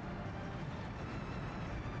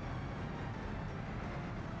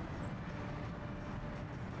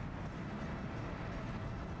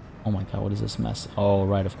 Oh my god, what is this mess? Oh,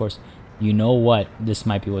 right, of course. You know what? This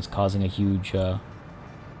might be what's causing a huge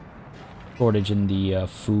shortage in the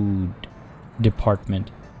food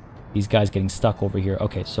department. These guys getting stuck over here.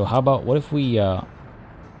 Okay, so how about, what if we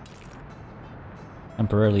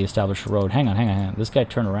temporarily establish a road? Hang on. This guy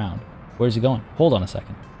turned around. Where's he going? Hold on a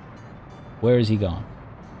second. Where is he going?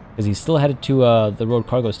 Because he's still headed to the road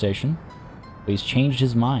cargo station, but he's changed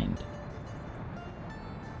his mind.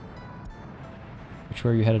 Which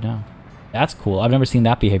way are you headed now? That's cool. I've never seen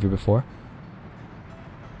that behavior before.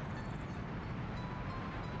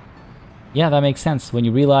 Yeah, that makes sense. When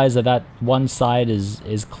you realize that that one side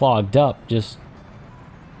is clogged up, just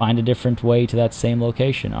find a different way to that same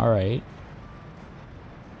location. All right.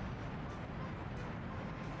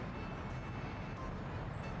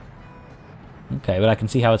 Okay, but I can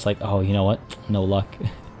see how it's like, oh, you know what? No luck.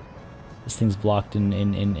 This thing's blocked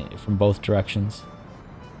in from both directions.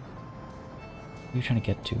 What are you trying to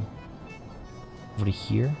get to? Over to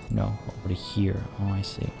here? No, over to here. Oh, I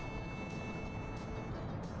see.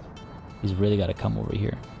 He's really got to come over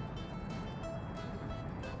here.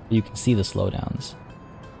 You can see the slowdowns.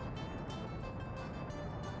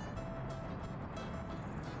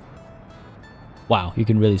 Wow, you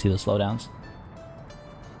can really see the slowdowns.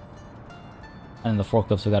 And the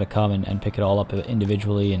forklifts have got to come and pick it all up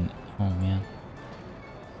individually, and oh man.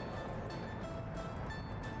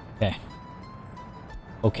 Okay.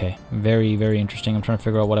 Okay, very, very interesting. I'm trying to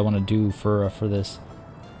figure out what I want to do for this.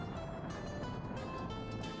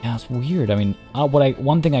 Yeah, it's weird. I mean,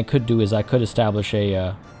 one thing I could do is I could establish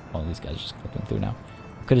a. Oh, these guys are just clicking through now.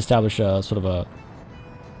 I could establish a sort of a.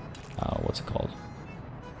 What's it called?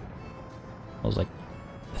 I was like,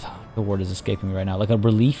 the word is escaping me right now. Like a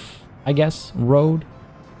relief, I guess, road,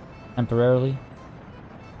 temporarily.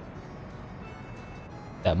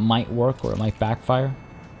 That might work, or it might backfire.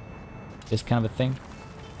 This kind of a thing.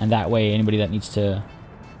 And that way, anybody that needs to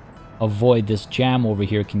avoid this jam over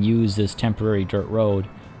here can use this temporary dirt road.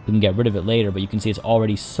 We can get rid of it later, but you can see it's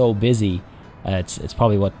already so busy. It's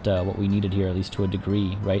probably what we needed here, at least to a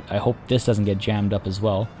degree, right? I hope this doesn't get jammed up as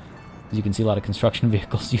well. As you can see, a lot of construction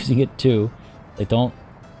vehicles using it too. Like, don't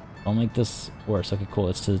make this worse. Okay, cool.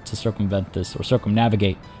 It's to circumvent this, or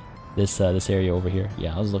circumnavigate this this area over here.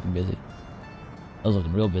 Yeah, I was looking busy. I was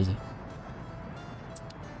looking real busy.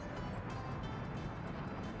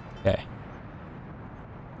 Okay.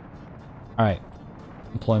 Alright.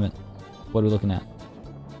 Employment. What are we looking at?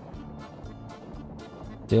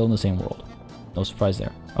 Still in the same world. No surprise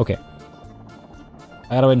there. Okay. I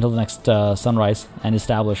gotta wait until the next sunrise and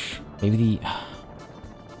establish maybe the... I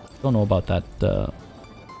don't know about that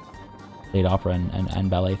state opera and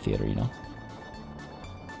ballet theater, you know?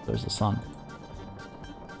 There's the sun.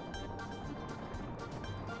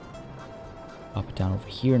 Pop it down over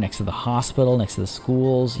here, next to the hospital, next to the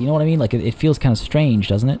schools. You know what I mean? Like, it feels kind of strange,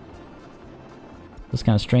 doesn't it? It feels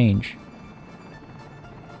kind of strange.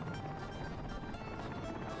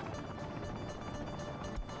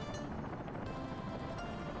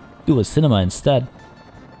 Do a cinema instead.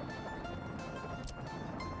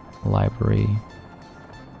 Library.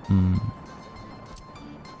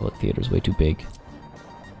 Public theater's way too big.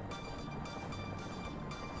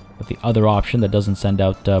 But the other option that doesn't send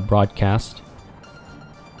out broadcast.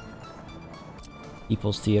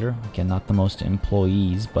 People's Theater. Again, not the most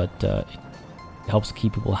employees, but it helps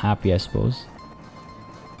keep people happy, I suppose.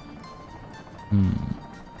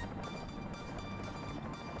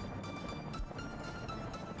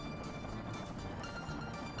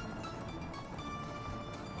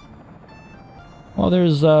 Well,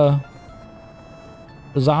 there's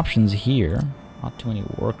options here. Not too many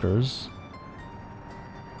workers.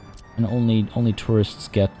 And only tourists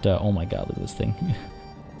get... oh my god, look at this thing.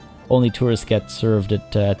 Only tourists get served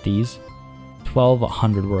at these.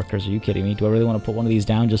 1,200 workers. Are you kidding me? Do I really want to put one of these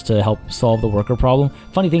down just to help solve the worker problem?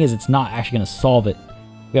 Funny thing is, it's not actually going to solve it.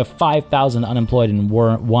 We have 5,000 unemployed in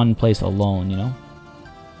one place alone, you know?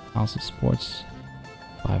 Houses, sports,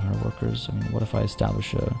 500 workers. I mean, what if I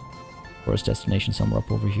establish a tourist destination somewhere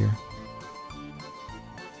up over here?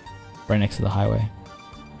 Right next to the highway.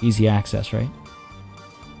 Easy access, right?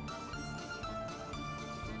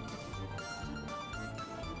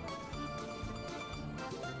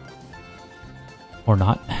 Or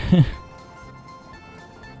not.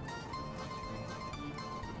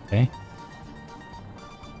 Okay.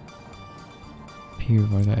 Pier,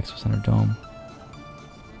 Varga, Expo Center, Dome.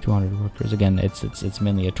 200 workers. Again, it's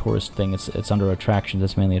mainly a tourist thing. It's under attractions.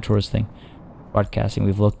 It's mainly a tourist thing. Broadcasting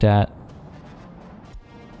we've looked at.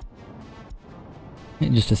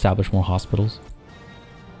 And just establish more hospitals.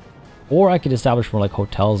 Or I could establish more like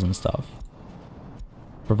hotels and stuff.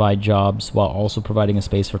 Provide jobs while also providing a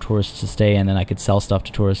space for tourists to stay, and then I could sell stuff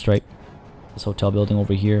to tourists, right? This hotel building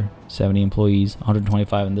over here, 70 employees,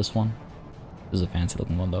 125 in this one. This is a fancy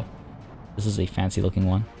looking one though. This is a fancy looking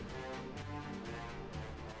one.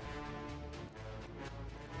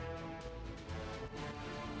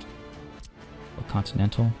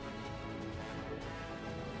 Continental.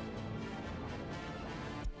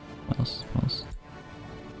 What else? What else?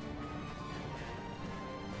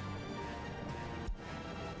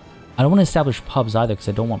 I don't want to establish pubs either because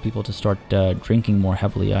I don't want people to start drinking more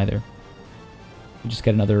heavily either. We just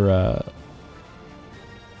get another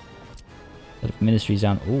set of ministries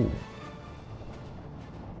down. Ooh.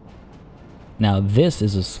 Now this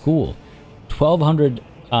is a school. 1,200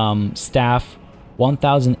 staff,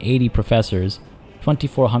 1,080 professors,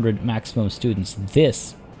 2,400 maximum students.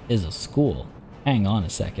 This is a school. Hang on a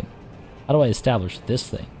second. How do I establish this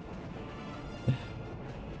thing?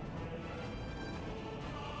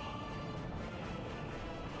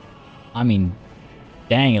 I mean,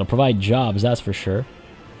 dang, it'll provide jobs, that's for sure.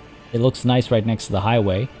 It looks nice right next to the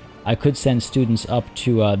highway. I could send students up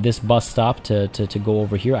to this bus stop to go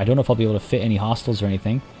over here. I don't know if I'll be able to fit any hostels or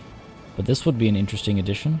anything, but this would be an interesting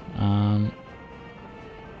addition.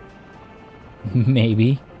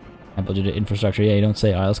 Maybe. I built it infrastructure. Yeah, you don't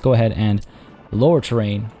say. Alright, let's go ahead and lower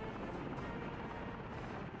terrain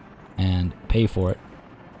and pay for it.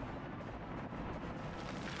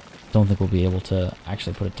 Don't think we'll be able to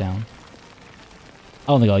actually put it down. I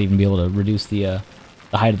don't think I'll even be able to reduce the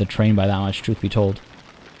height of the train by that much, truth be told.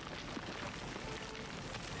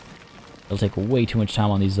 It'll take way too much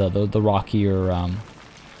time on these the rockier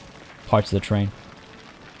parts of the train.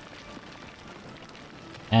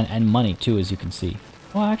 And money too, as you can see.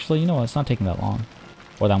 Well, actually, you know what? It's not taking that long.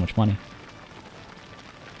 Or that much money.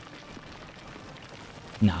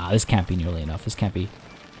 Nah, this can't be nearly enough. This can't be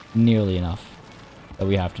nearly enough that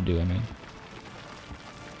we have to do, I mean.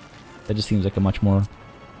 That just seems like a much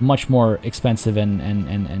more expensive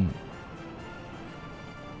and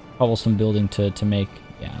troublesome building to make.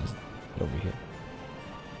 Yeah, let's get over here.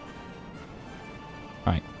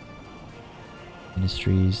 Alright.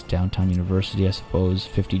 Ministries, downtown university, I suppose.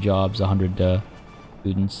 50 jobs, 100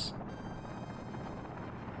 students.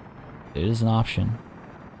 It is an option.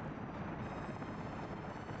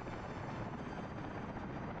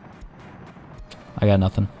 I got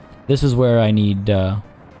nothing. This is where I need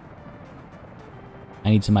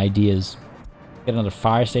some ideas. Get another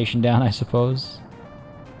fire station down, I suppose.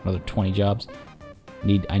 Another 20 jobs.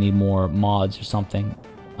 I need more mods or something.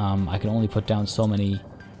 I can only put down so many,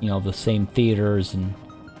 you know, the same theaters and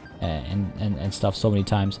stuff so many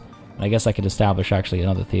times. And I guess I could establish actually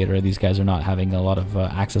another theater. These guys are not having a lot of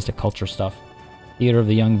access to culture stuff. Theater of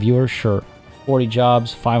the Young Viewer, sure. 40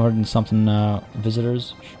 jobs, 500 and something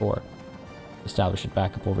visitors, sure. Establish it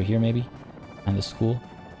back up over here maybe. And the school.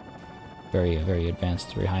 Very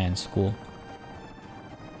advanced, very high-end school.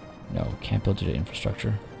 No, can't build it to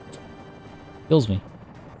infrastructure. Kills me.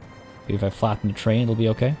 Maybe if I flatten the train, it'll be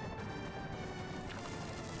okay.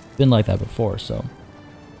 Been like that before, so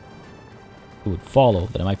it would follow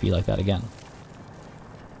that it might be like that again.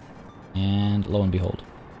 And lo and behold,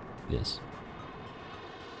 it is.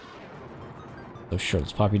 So sure,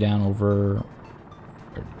 let's pop you down over.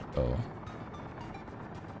 Where did it go?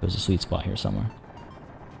 There's a sweet spot here somewhere.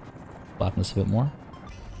 Flatten this a bit more.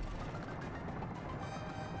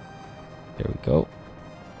 There we go.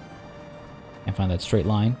 Can't find that straight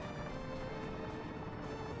line.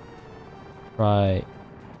 Try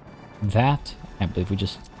that. I can't believe we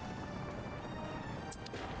just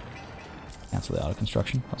cancel the auto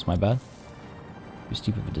construction. That's my bad. Too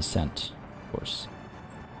steep of a descent, of course.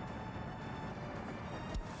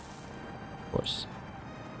 Of course.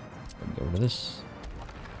 Get rid of this.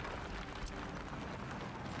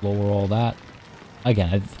 Lower all that.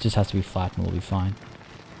 Again, it just has to be flat and we'll be fine.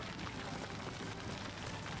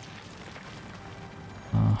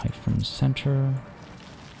 Height from center.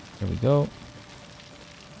 There we go.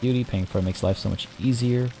 Beauty. Paying for it makes life so much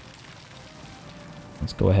easier.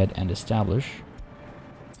 Let's go ahead and establish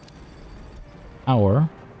our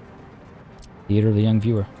Theater of the Young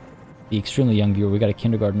Viewer. The extremely young viewer. We got a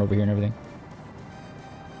kindergarten over here and everything.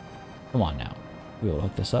 Come on now. We'll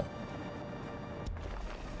hook this up.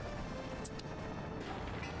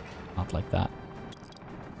 Not like that.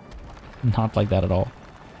 Not like that at all.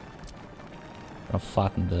 Gonna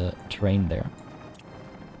flatten the terrain there.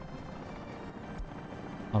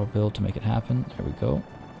 Auto build to make it happen. There we go.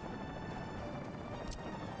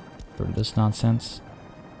 Get rid of this nonsense.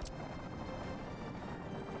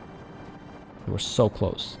 We're so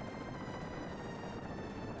close.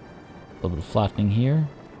 A little bit of flattening here.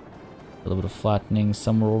 A little bit of flattening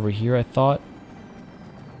somewhere over here, I thought.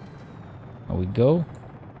 There we go.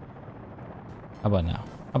 How about now?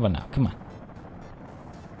 How about now? Come on.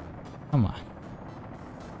 Come on.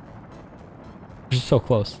 We're so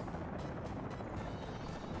close.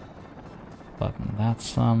 Flatten that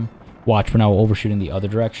some. Watch, we're now overshooting the other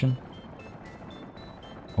direction.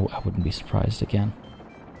 Oh, I wouldn't be surprised again.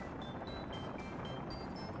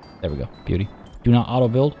 There we go. Beauty. Do not auto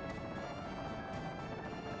build.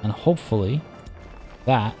 And hopefully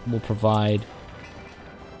that will provide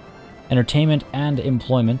entertainment and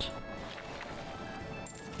employment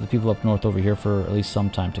for the people up north over here for at least some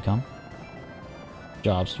time to come.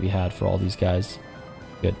 Jobs to be had for all these guys.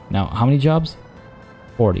 Good. Now, how many jobs?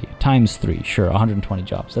 40 times 3. Sure, 120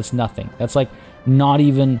 jobs. That's nothing. That's like not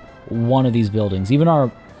even one of these buildings. Even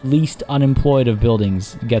our least unemployed of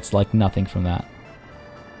buildings gets like nothing from that.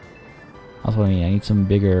 That's what I mean. I need some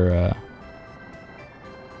bigger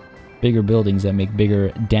bigger buildings that make bigger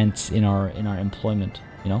dents in our employment,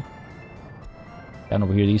 you know? Down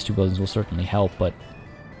over here, these two buildings will certainly help, but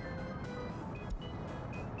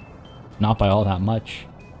not by all that much.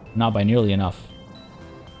 Not by nearly enough.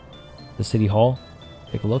 The city hall,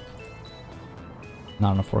 take a look.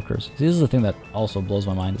 Not enough workers. See, this is the thing that also blows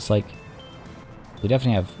my mind. It's like we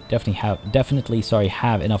definitely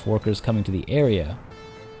have enough workers coming to the area,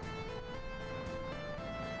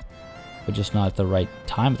 but just not at the right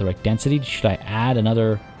time, at the right density. Should I add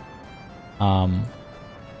another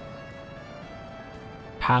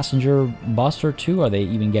passenger bus or two? Are they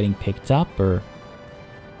even getting picked up? Or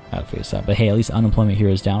I gotta figure this out. But hey, at least unemployment here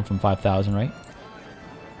is down from 5,000, right?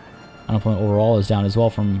 Unemployment overall is down as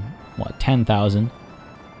well from, what, 10,000.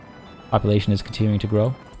 Population is continuing to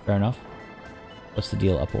grow. Fair enough. What's the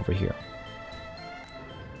deal up over here?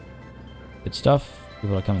 Good stuff.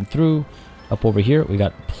 People are coming through. Up over here, we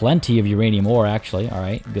got plenty of uranium ore, actually.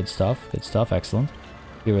 Alright, good stuff. Good stuff. Excellent.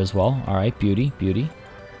 Here as well. Alright, beauty. Beauty.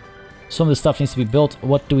 Some of this stuff needs to be built.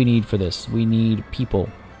 What do we need for this? We need people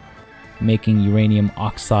making uranium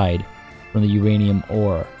oxide from the uranium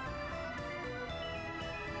ore.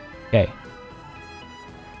 Okay.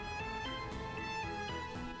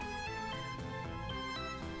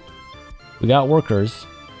 We got workers.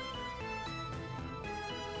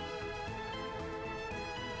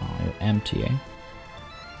 Oh, you're empty, eh?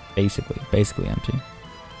 Basically empty.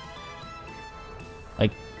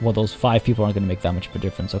 Like, well, those 5 people aren't going to make that much of a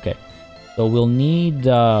difference. Okay. So we'll need,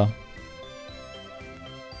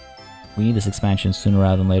 we need this expansion sooner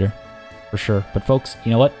rather than later. For sure. But folks,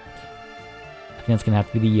 you know what? I think that's going to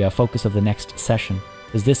have to be the focus of the next session.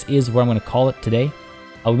 Because this is where I'm going to call it today.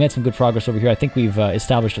 We made some good progress over here. I think we've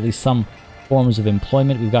established at least some forms of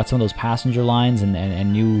employment. We've got some of those passenger lines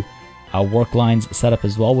and new work lines set up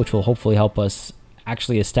as well, which will hopefully help us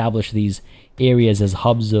actually establish these areas as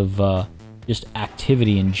hubs of just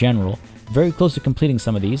activity in general. Very close to completing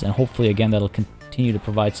some of these, and hopefully, again, that'll continue to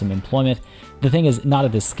provide some employment. The thing is, not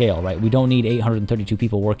at this scale, right? We don't need 832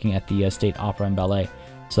 people working at the State Opera and Ballet.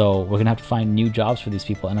 So we're going to have to find new jobs for these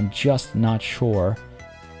people, and I'm just not sure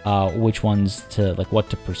which ones to, like, what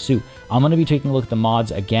to pursue. I'm going to be taking a look at the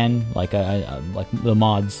mods again, like the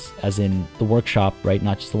mods as in the workshop, right?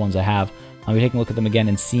 Not just the ones I have. I'll be taking a look at them again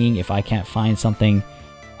and seeing if I can't find something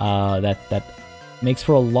that makes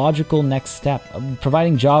for a logical next step.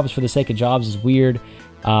 Providing jobs for the sake of jobs is weird.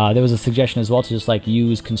 There was a suggestion as well to just like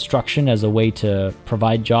use construction as a way to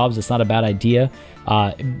provide jobs. It's not a bad idea,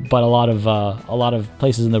 but a lot of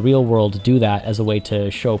places in the real world do that as a way to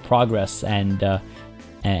show progress and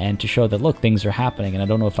to show that, look, things are happening. And I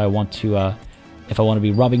don't know if I want to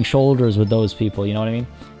be rubbing shoulders with those people. You know what I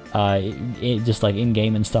mean? Just like in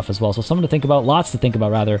game and stuff as well. So something to think about. Lots to think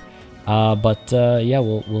about, rather. Yeah,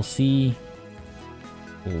 we'll see.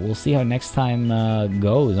 We'll see how next time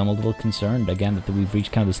goes. I'm a little concerned, again, that we've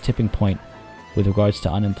reached kind of this tipping point with regards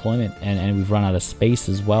to unemployment, and we've run out of space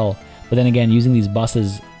as well. But then again, using these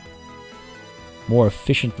buses more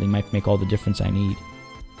efficiently might make all the difference I need.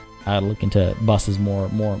 look into buses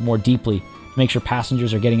more deeply to make sure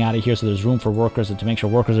passengers are getting out of here so there's room for workers, and to make sure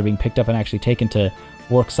workers are being picked up and actually taken to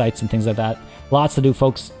work sites and things like that. Lots to do,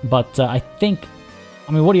 folks, but I think,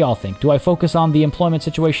 I mean, what do y'all think? Do I focus on the employment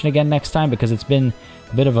situation again next time because it's been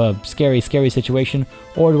a bit of a scary situation,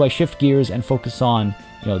 or do I shift gears and focus on,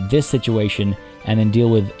 you know, this situation and then deal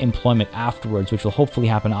with employment afterwards, which will hopefully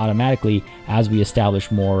happen automatically as we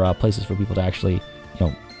establish more places for people to actually, you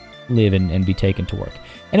know, live and be taken to work.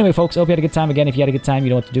 Anyway, folks, I hope you had a good time. Again, if you had a good time, you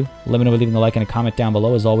know what to do. Let me know by leaving a like and a comment down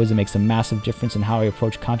below. As always, it makes a massive difference in how I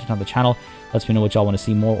approach content on the channel. Lets me know what y'all want to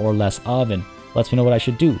see more or less of, and lets me know what I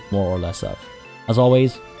should do more or less of. As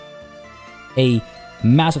always, a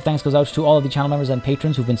massive thanks goes out to all of the channel members and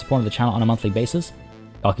patrons who've been supporting the channel on a monthly basis.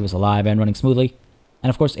 Y'all keep us alive and running smoothly. And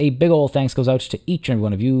of course, a big ol' thanks goes out to each and every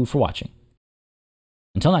one of you for watching.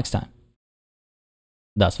 Until next time,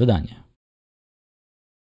 das vidanya.